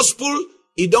the gospel,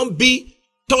 it don't be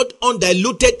taught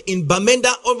undiluted in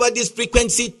Bamenda over this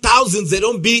frequency. Thousands, they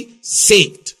don't be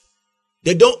saved.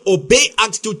 They don't obey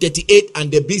Acts 2:38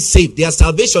 and they be saved. Their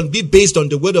salvation be based on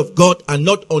the word of God and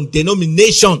not on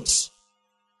denominations.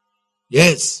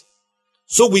 Yes.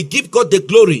 So we give God the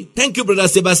glory. Thank you, Brother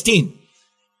Sebastian.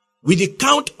 We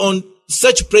count on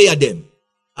such prayer then.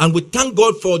 And we thank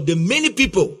God for the many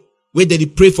people where they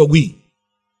pray for we.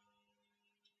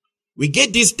 We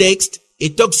get this text.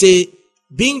 It talks say,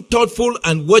 being thoughtful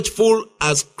and watchful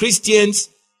as Christians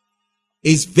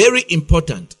is very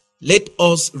important. Let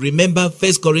us remember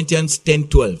 1 Corinthians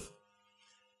 10:12.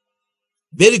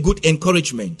 Very good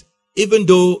encouragement. Even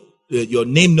though your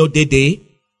name no day,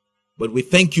 but we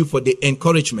thank you for the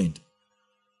encouragement.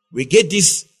 We get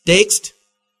this text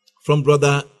from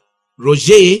Brother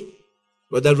Roger.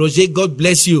 Brother Roger, God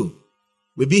bless you.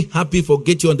 We'll be happy for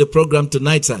get you on the program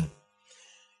tonight, sir.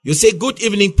 You say, good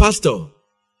evening, Pastor.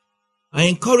 I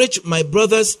encourage my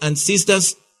brothers and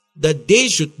sisters that they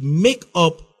should make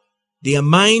up their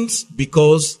minds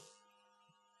because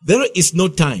there is no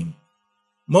time.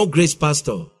 More grace,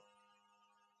 Pastor.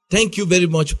 Thank you very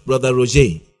much, Brother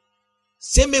Roger.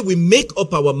 Say, may we make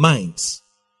up our minds.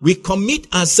 We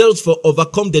commit ourselves for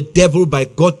overcome the devil by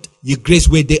God, your grace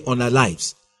way day on our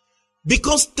lives.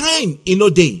 Because time in no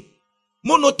day.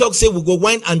 Mono talk say we go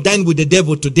wine and dine with the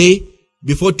devil today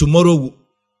before tomorrow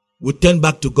we turn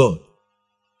back to God.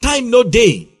 Time no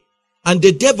day. And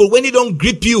the devil, when he don't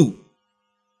grip you,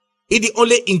 it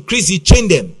only increase, he chain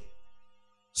them.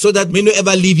 So that may not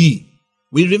ever leave ye.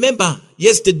 We remember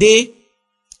yesterday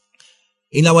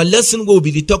in our lesson we'll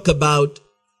be talk about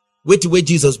where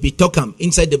Jesus be talking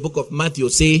inside the book of Matthew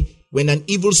say when an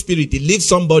evil spirit leaves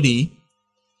somebody,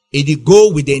 it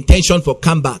go with the intention for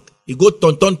come back. It go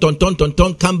ton,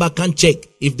 come back and check.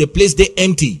 If the place they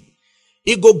empty,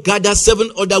 it go gather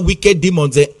 7 other wicked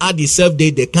demons they add the self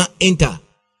day they can't enter.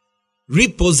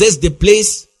 Repossess the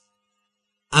place,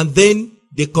 and then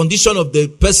the condition of the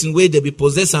person where they be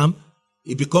possessed them,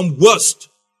 it become worst.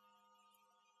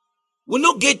 We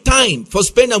not get time for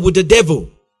spending with the devil.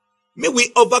 May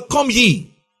we overcome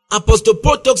ye. Apostle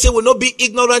Paul talks say we not be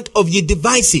ignorant of ye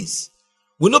devices.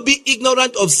 We not be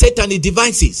ignorant of Satan's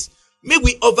devices. May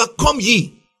we overcome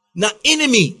ye. Now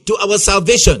enemy to our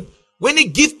salvation. When he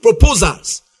give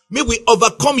proposals, may we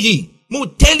overcome ye. May we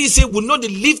tell you say we not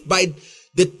live by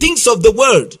the things of the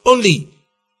world only.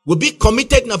 We be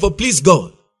committed now for please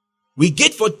God. We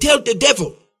get for tell the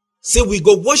devil. Say we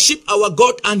go worship our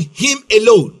God and him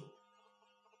alone.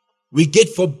 We get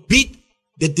forbid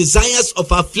the desires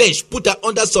of our flesh, put her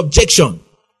under subjection.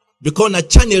 Because our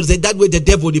channels that way the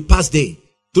devil the past day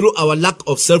through our lack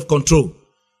of self-control.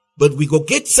 But we go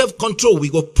get self-control. We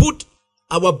go put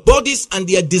our bodies and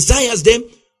their desires them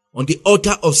on the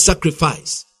altar of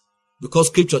sacrifice. Because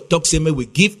scripture talks about we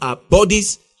give our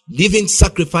bodies living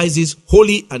sacrifices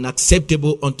holy and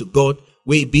acceptable unto God,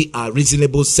 where it be our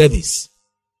reasonable service.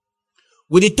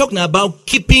 We're talking about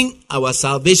keeping our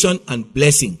salvation and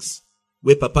blessings,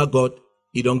 where Papa God,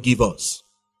 he don't give us.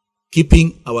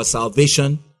 Keeping our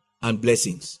salvation and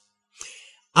blessings.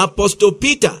 Apostle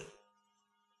Peter,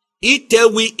 he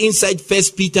tell we inside 1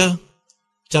 Peter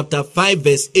chapter 5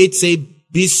 verse 8 say,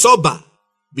 be sober,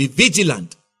 be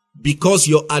vigilant, because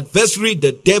your adversary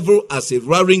the devil as a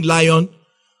roaring lion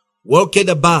walketh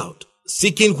about,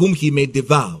 seeking whom he may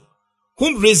devour,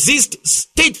 whom resist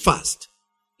steadfast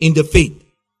in the faith,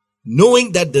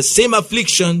 knowing that the same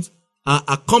afflictions are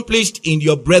accomplished in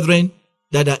your brethren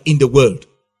that are in the world.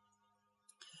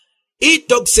 He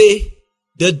talk say,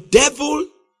 the devil,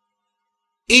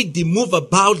 he move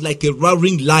about like a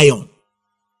roaring lion.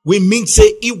 We mean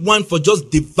say, he want for just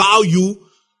devour you,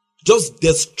 just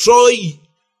destroy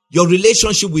your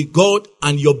relationship with God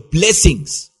and your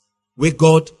blessings where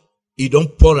God, he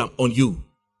don't pour them on you.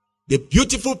 The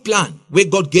beautiful plan where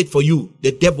God get for you,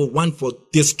 the devil want for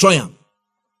destroy him.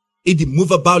 It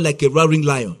move about like a roaring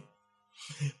lion.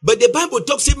 But the Bible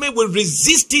talks, say, may we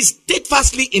resist it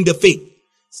steadfastly in the faith.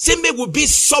 Say, may we be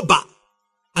sober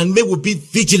and may we be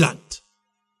vigilant.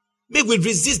 May we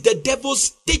resist the devil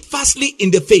steadfastly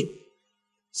in the faith.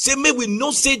 Say, may we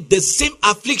not say the same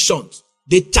afflictions,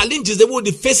 the challenges that will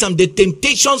face them, the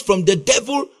temptations from the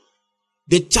devil,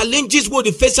 the challenges will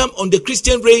face them on the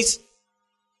Christian race.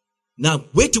 Now,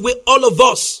 wait till all of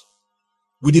us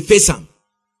will face them.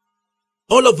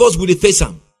 All of us will face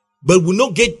them. But we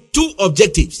not get 2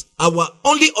 objectives. Our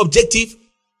only objective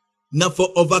now for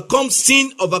overcome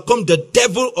sin, overcome the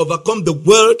devil, overcome the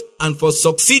world, and for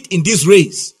succeed in this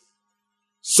race.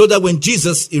 So that when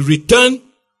Jesus is returned,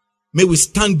 may we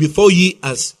stand before ye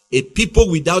as a people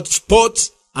without spot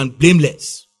and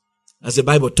blameless. As the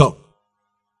Bible talk.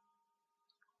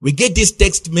 We get this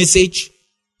text message.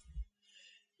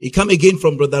 It come again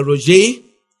from Brother Roger.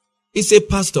 He said,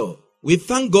 Pastor, we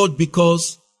thank God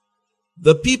because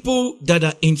the people that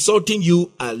are insulting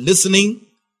you are listening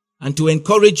and to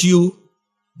encourage you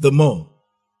the more.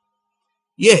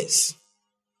 Yes.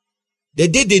 They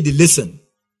listen.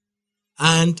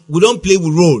 And we don't play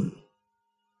with role.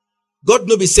 God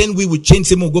no be saying we will change,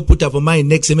 some will go put up for mind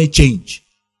next, may change.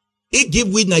 He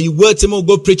give with now you words him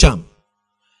go preach him.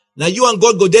 Now you and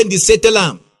God go then settle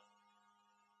him.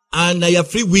 And now your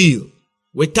free will.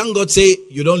 We thank God say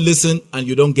you don't listen and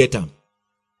you don't get him.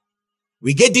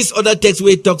 We get this other text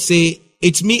where it talks say,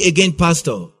 it's me again,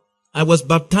 pastor. I was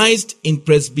baptized in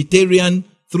Presbyterian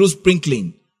through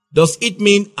sprinkling. Does it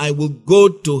mean I will go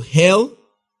to hell?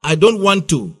 I don't want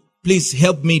to. Please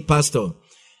help me, pastor.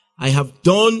 I have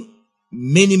done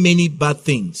many bad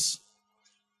things.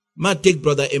 May I take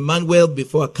Brother Emmanuel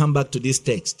before I come back to this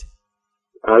text?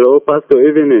 Hello, Pastor,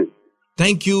 evening.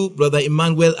 Thank you, Brother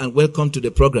Emmanuel, and welcome to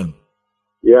the program.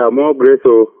 Yeah, more grace.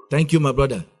 Thank you, my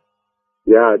brother.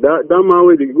 Yeah, that man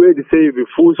with the way they say you be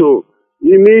fool, so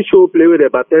you may show play with the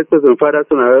Baptist and Father,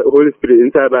 Son, and Holy Spirit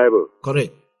inside Bible.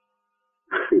 Correct.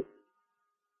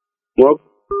 What?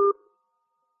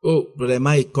 Oh, Brother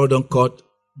Emma called on court,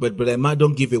 but Brother Emma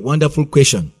don't give a wonderful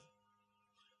question.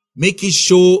 Make it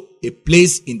show a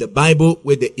place in the Bible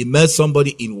where they immerse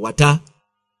somebody in water.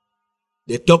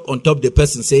 They talk on top the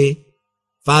person, say,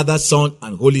 Father, Son,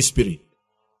 and Holy Spirit.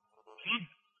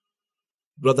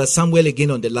 Brother Samuel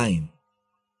again on the line.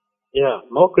 Yeah,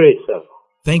 more grace, sir.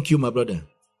 Thank you, my brother.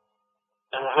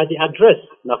 At the address,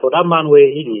 now for that man where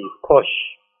he is posh.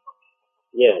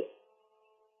 Yes.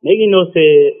 Make you know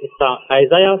say, it's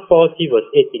Isaiah 40 verse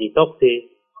 8, it talks say,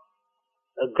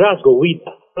 grass go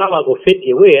wither, flower go fade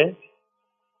away.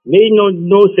 May you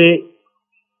know say,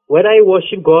 whether he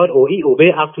worship God or he obey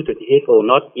Acts 2:38 or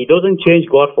not, he doesn't change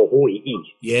God for who he is.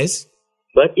 Yes.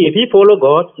 But if he follow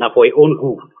God, now for his own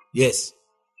good. Yes.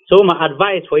 So my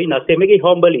advice for you now say, make it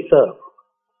humble himself.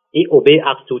 He obey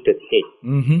Acts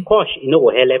 2:38. Kosh, you know,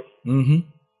 will help.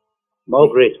 More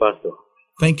grace, Pastor.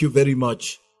 Thank you very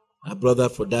much, brother,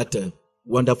 for that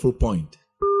wonderful point.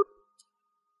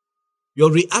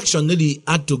 Your reaction really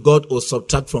add to God or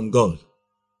subtract from God.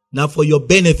 Now for your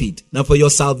benefit, now for your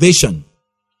salvation.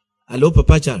 Hello,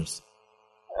 Papa Charles.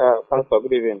 Pastor,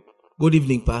 good evening. Good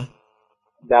evening, Pa.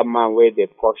 That man where they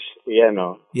coach,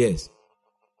 Yes.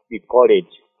 The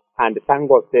courage. And thank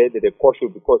God said that they coach you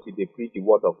because they preach the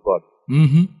word of God.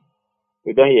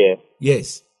 You don't hear?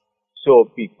 Yes. So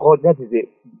because that is a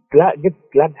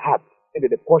glad heart, that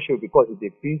they coach you because they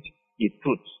preach the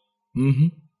truth.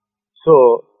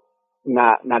 So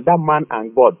now that man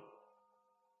and God,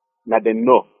 now they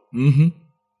know.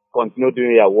 Continue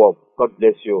doing your work. God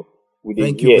bless you.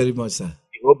 Thank you very much, sir.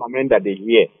 I hope, amen, that they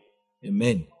hear.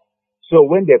 Amen. So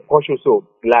when they coach you, so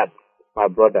glad, my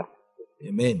brother.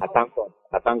 Amen. I thank God.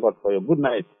 I thank God for you. Good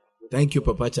night. Thank you,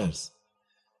 Papa Charles.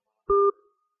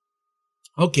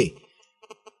 Okay.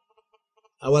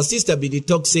 Our sister Bidi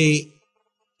Talk say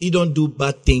he don't do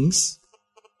bad things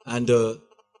and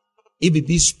he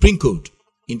be sprinkled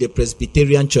in the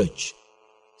Presbyterian church.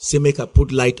 Say make I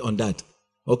put light on that.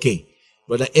 Okay.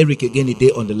 Brother Eric again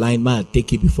today on the line. Man,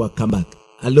 take it before I come back.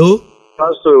 Hello?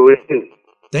 Pastor,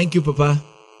 thank you, Papa.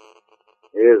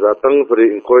 Yes, I thank you for the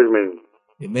encouragement.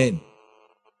 Amen.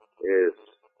 Yes.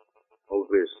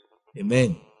 Always.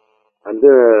 Amen. And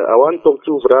I want to talk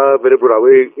to Brother very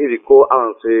away. He go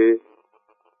and say,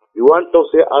 you want to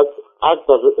say Acts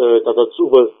 2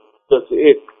 verse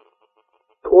 38.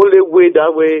 The only way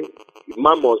that way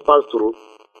man must pass through.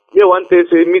 Me want to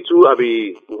say me too. I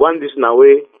be one this now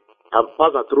way. I've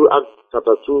passed through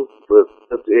Acts 2 verse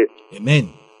 38.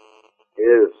 Amen.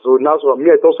 Yes. So now so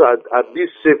me I also at this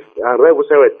safe and right will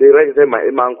say my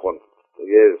amen.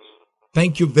 Yes.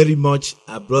 Thank you very much,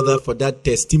 brother, for that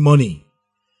testimony.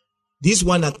 This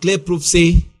one a clear proof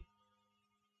say,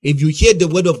 if you hear the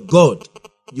word of God,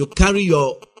 you carry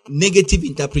your negative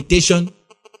interpretation.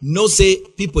 No say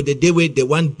people the day way they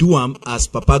want do as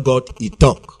Papa God he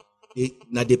talk.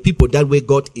 Now the people that way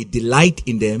God he delight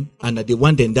in them, and they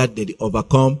want them that they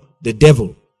overcome the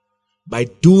devil by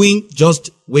doing just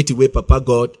way to way Papa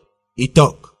God he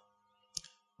talk.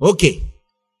 Okay.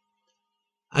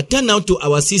 I turn now to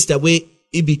our sister where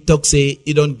he be talk say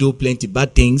he don't do plenty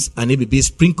bad things and he be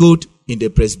sprinkled in the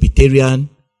Presbyterian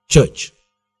church.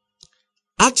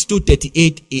 Acts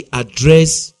 2:38 he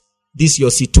address this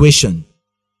your situation.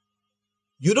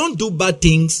 You don't do bad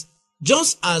things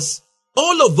just as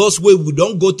all of us where we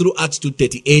don't go through Acts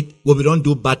 2:38 where we don't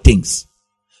do bad things.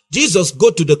 Jesus go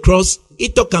to the cross, he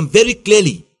talk him very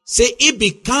clearly. Say he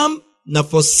become now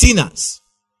for sinners.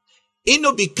 He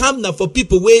no become now for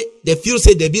people where they feel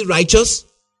say they be righteous.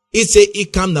 He say he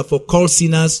come now for call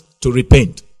sinners to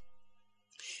repent.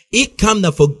 He come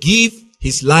now for give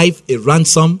his life a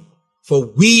ransom for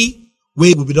we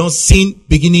where we don't sin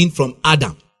beginning from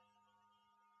Adam.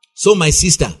 So my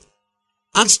sister,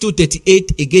 Acts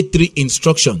 2:38 he get 3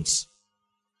 instructions.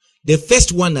 The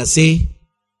first one I say,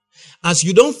 as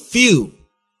you don't feel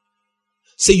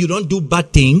say you don't do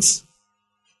bad things,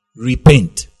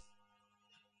 repent.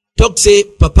 Talk say,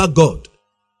 Papa God,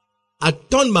 I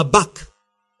turn my back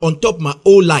on top my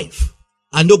whole life.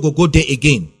 I no go there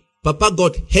again. Papa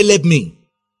God, help me.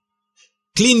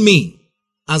 Clean me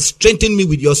and strengthen me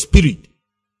with your spirit.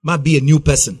 Might be a new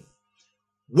person.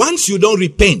 Once you don't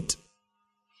repent,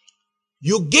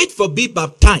 you get for be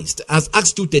baptized, as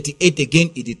Acts 2:38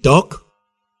 again in the talk,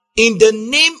 in the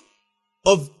name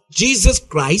of Jesus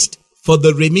Christ for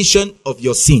the remission of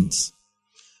your sins.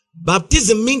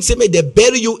 Baptism means they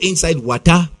bury you inside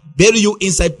water, bury you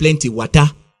inside plenty water.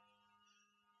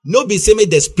 No be say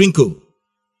they sprinkle.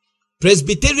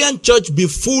 Presbyterian church be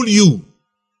fool you.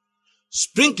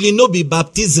 Sprinkling no be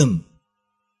baptism.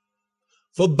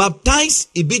 For baptize,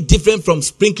 it be different from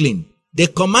sprinkling. The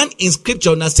command in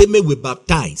scripture na say we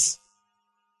baptize.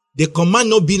 The command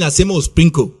no be na say we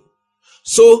sprinkle.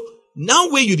 So now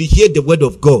when you hear the word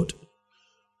of God,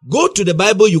 go to the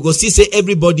Bible, you go see say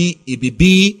everybody it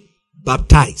be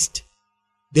baptized.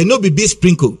 They no be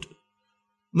sprinkled.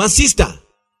 My sister,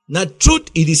 na truth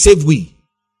it is save we.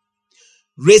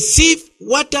 Receive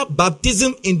water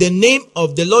baptism in the name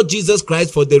of the Lord Jesus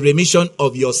Christ for the remission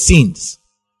of your sins.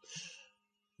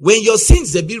 When your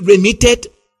sins they be remitted,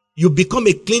 you become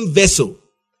a clean vessel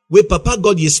where Papa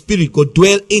God your spirit go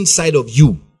dwell inside of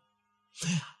you.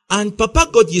 And Papa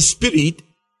God your spirit,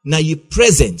 now your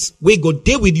presence, we go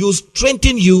there with you,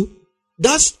 strengthen you.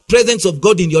 That's presence of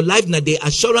God in your life, now the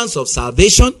assurance of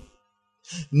salvation,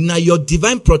 now your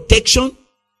divine protection,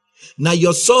 now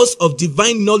your source of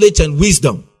divine knowledge and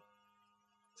wisdom.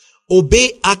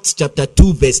 Obey Acts chapter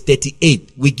 2 verse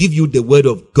 38. We give you the word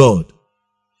of God.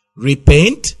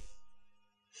 Repent,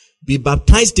 be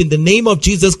baptized in the name of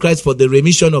Jesus Christ for the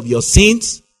remission of your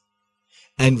sins,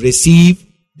 and receive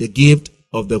the gift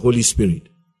of the Holy Spirit.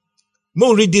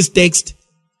 We'll read this text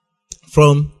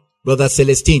from Brother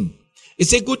Celestine.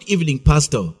 It's a good evening,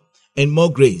 Pastor, and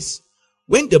more grace.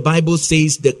 When the Bible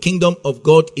says the kingdom of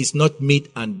God is not meat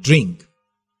and drink,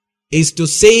 is to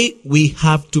say we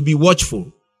have to be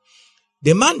watchful.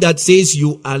 The man that says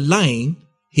you are lying,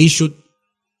 he should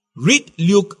read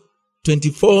Luke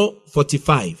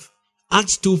 24:45,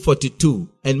 Acts 2:42,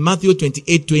 and Matthew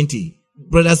 28:20.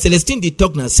 Brother Celestine the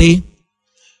talk now say,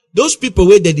 those people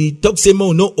where they talk say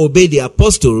more no obey the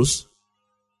apostles,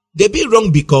 they be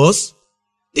wrong because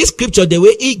this scripture the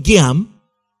way he gave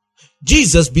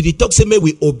Jesus be the talk say may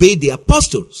we obey the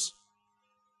apostles.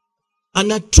 And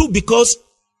not true because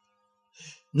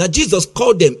now Jesus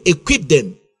called them, equipped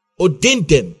them, ordained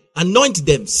them, anoint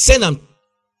them, send them,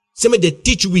 say may they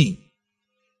teach we.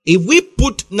 If we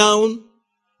put down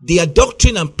their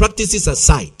doctrine and practices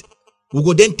aside, we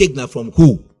go then take that from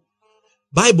who?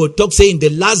 Bible talks say in the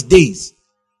last days,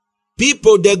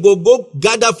 people they go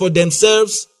gather for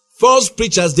themselves false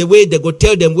preachers the way they go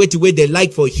tell them what way they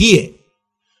like for here.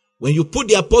 When you put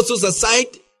the apostles aside,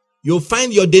 you'll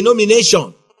find your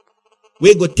denomination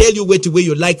where go tell you what way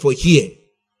you like for here.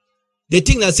 They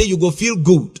think that say you go feel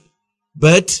good,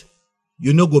 but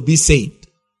you no go be saved.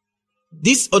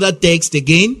 This other text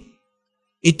again,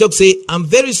 it talks say, I'm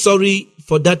very sorry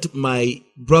for that my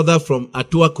brother from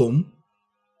Atuakom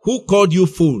who called you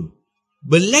fool,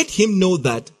 but let him know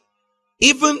that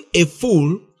even a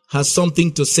fool has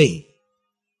something to say.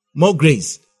 More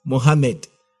grace, Mohammed.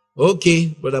 Okay,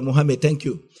 Brother Mohammed, thank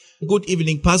you. Good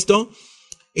evening, Pastor.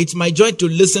 It's my joy to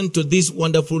listen to this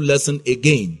wonderful lesson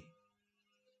again.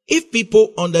 If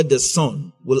people under the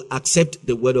sun will accept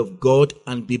the word of God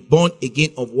and be born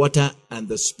again of water and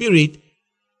the Spirit,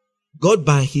 God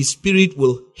by his Spirit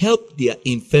will help their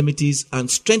infirmities and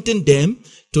strengthen them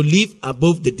to live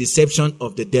above the deception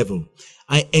of the devil.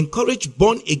 I encourage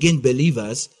born again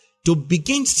believers to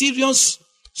begin serious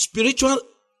spiritual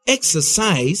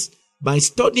exercise by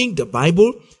studying the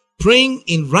Bible, praying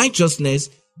in righteousness,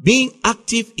 being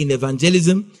active in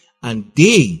evangelism, and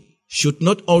they should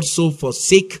not also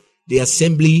forsake the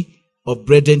assembly of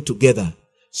brethren together.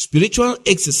 Spiritual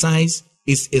exercise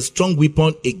is a strong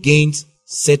weapon against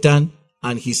Satan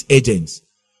and his agents.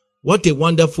 What a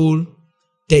wonderful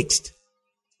text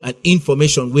and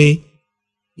information way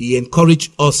he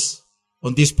encouraged us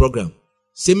on this program.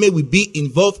 Say may we be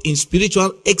involved in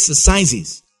spiritual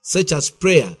exercises such as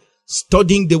prayer,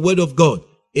 studying the word of God,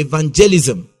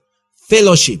 evangelism,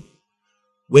 fellowship.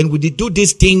 When we do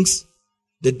these things,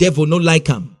 the devil no like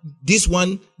them. This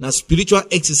one, now spiritual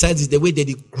exercise is the way that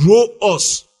it grow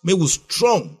us. May we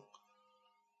strong.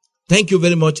 Thank you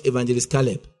very much, Evangelist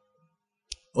Caleb.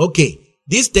 Okay,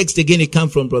 this text again, it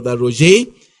comes from Brother Roger.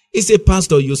 He said,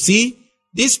 Pastor, you see,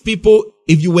 these people,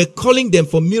 if you were calling them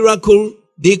for miracle,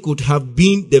 they could have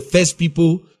been the first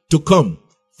people to come.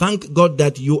 Thank God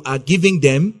that you are giving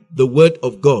them the word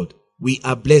of God. We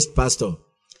are blessed, Pastor.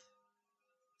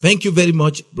 Thank you very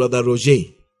much, Brother Roger.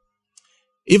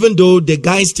 Even though the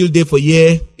guy is still there for a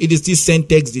year, it is still sent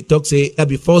text, the talk say,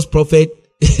 be false prophet.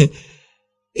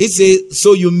 It says,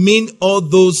 so you mean all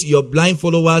those your blind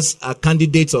followers are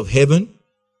candidates of heaven?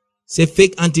 Say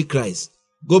fake antichrist.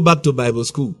 Go back to Bible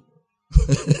school.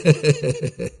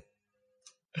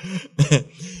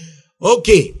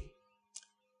 Okay.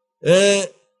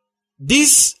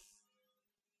 This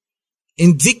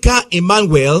Indika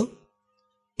Emmanuel,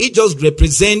 it just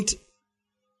represent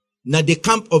now the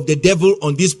camp of the devil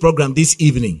on this program this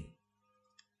evening.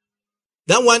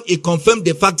 That one, it confirmed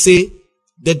the fact, say,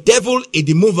 the devil,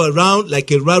 it move around like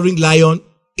a roaring lion.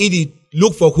 It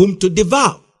look for whom to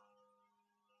devour.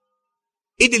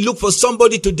 It look for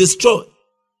somebody to destroy.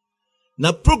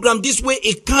 Now program this way,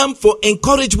 it come for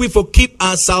encourage we for keep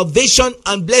our salvation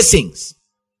and blessings.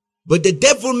 But the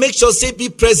devil makes sure say be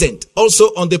present also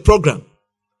on the program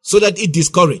so that it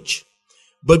discourage.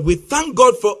 But we thank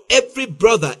God for every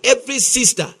brother, every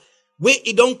sister, where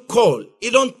it don't call,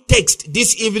 it don't text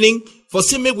this evening for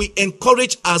saying we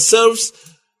encourage ourselves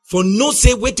for no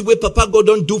say wait way Papa God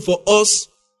don't do for us.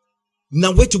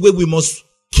 Now wait way we must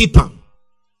keep him.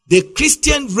 The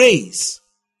Christian race,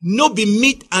 no be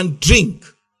meat and drink.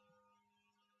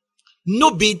 No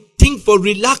be think for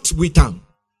relax with him.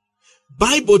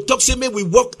 Bible talks about we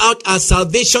work out our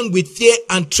salvation with fear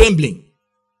and trembling.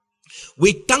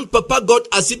 We thank Papa God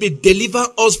as if it deliver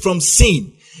us from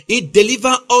sin. It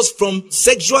deliver us from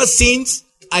sexual sins,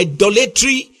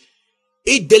 idolatry.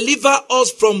 It deliver us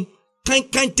from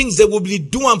kind things that we will be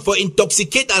doing for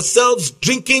intoxicate ourselves,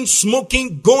 drinking,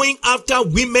 smoking, going after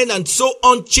women and so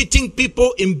on, cheating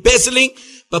people, embezzling.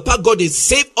 Papa God is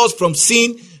save us from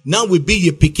sin. Now we be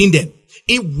ye picking them.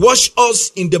 He wash us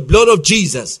in the blood of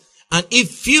Jesus. And he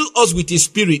fill us with his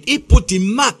spirit. He put a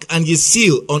mark and his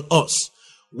seal on us.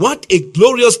 What a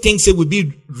glorious thing say we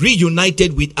be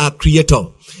reunited with our creator.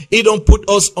 He don't put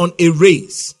us on a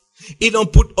race. He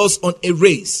don't put us on a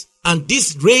race. And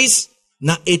this race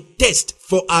now a test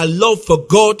for our love for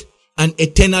God and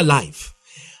eternal life.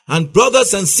 And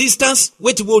brothers and sisters,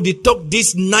 what will we talk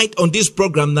this night on this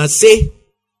program now say?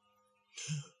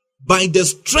 By the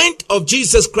strength of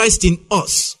Jesus Christ in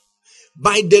us,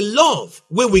 by the love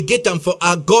where we get them for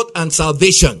our God and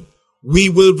salvation, we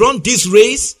will run this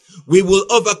race. We will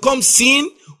overcome sin.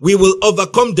 We will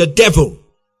overcome the devil.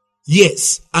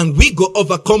 Yes. And we go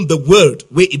overcome the world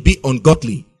where it be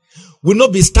ungodly. We'll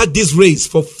not be start this race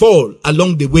for fall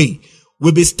along the way.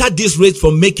 We'll be start this race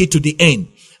for make it to the end.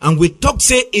 And we talk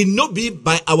say it not be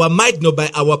by our might nor by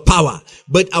our power,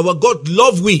 but our God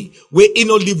love we, where he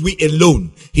not live we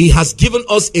alone. He has given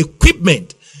us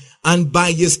equipment, and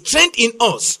by his strength in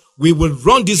us, we will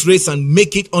run this race and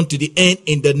make it unto the end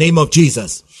in the name of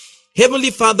Jesus. Heavenly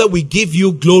Father, we give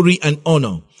you glory and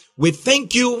honor. We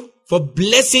thank you for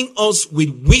blessing us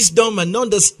with wisdom and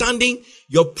understanding.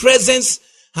 Your presence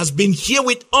has been here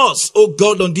with us, oh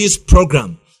God, on this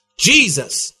program.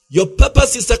 Jesus, your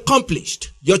purpose is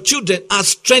accomplished. Your children are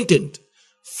strengthened.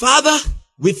 Father,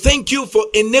 we thank you for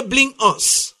enabling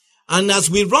us. And as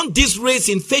we run this race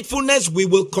in faithfulness, we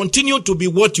will continue to be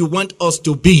what you want us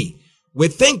to be. We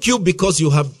thank you because you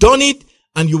have done it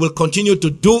and you will continue to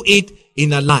do it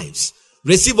in our lives.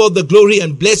 Receive all the glory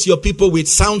and bless your people with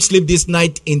sound sleep this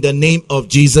night in the name of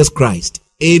Jesus Christ.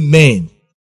 Amen.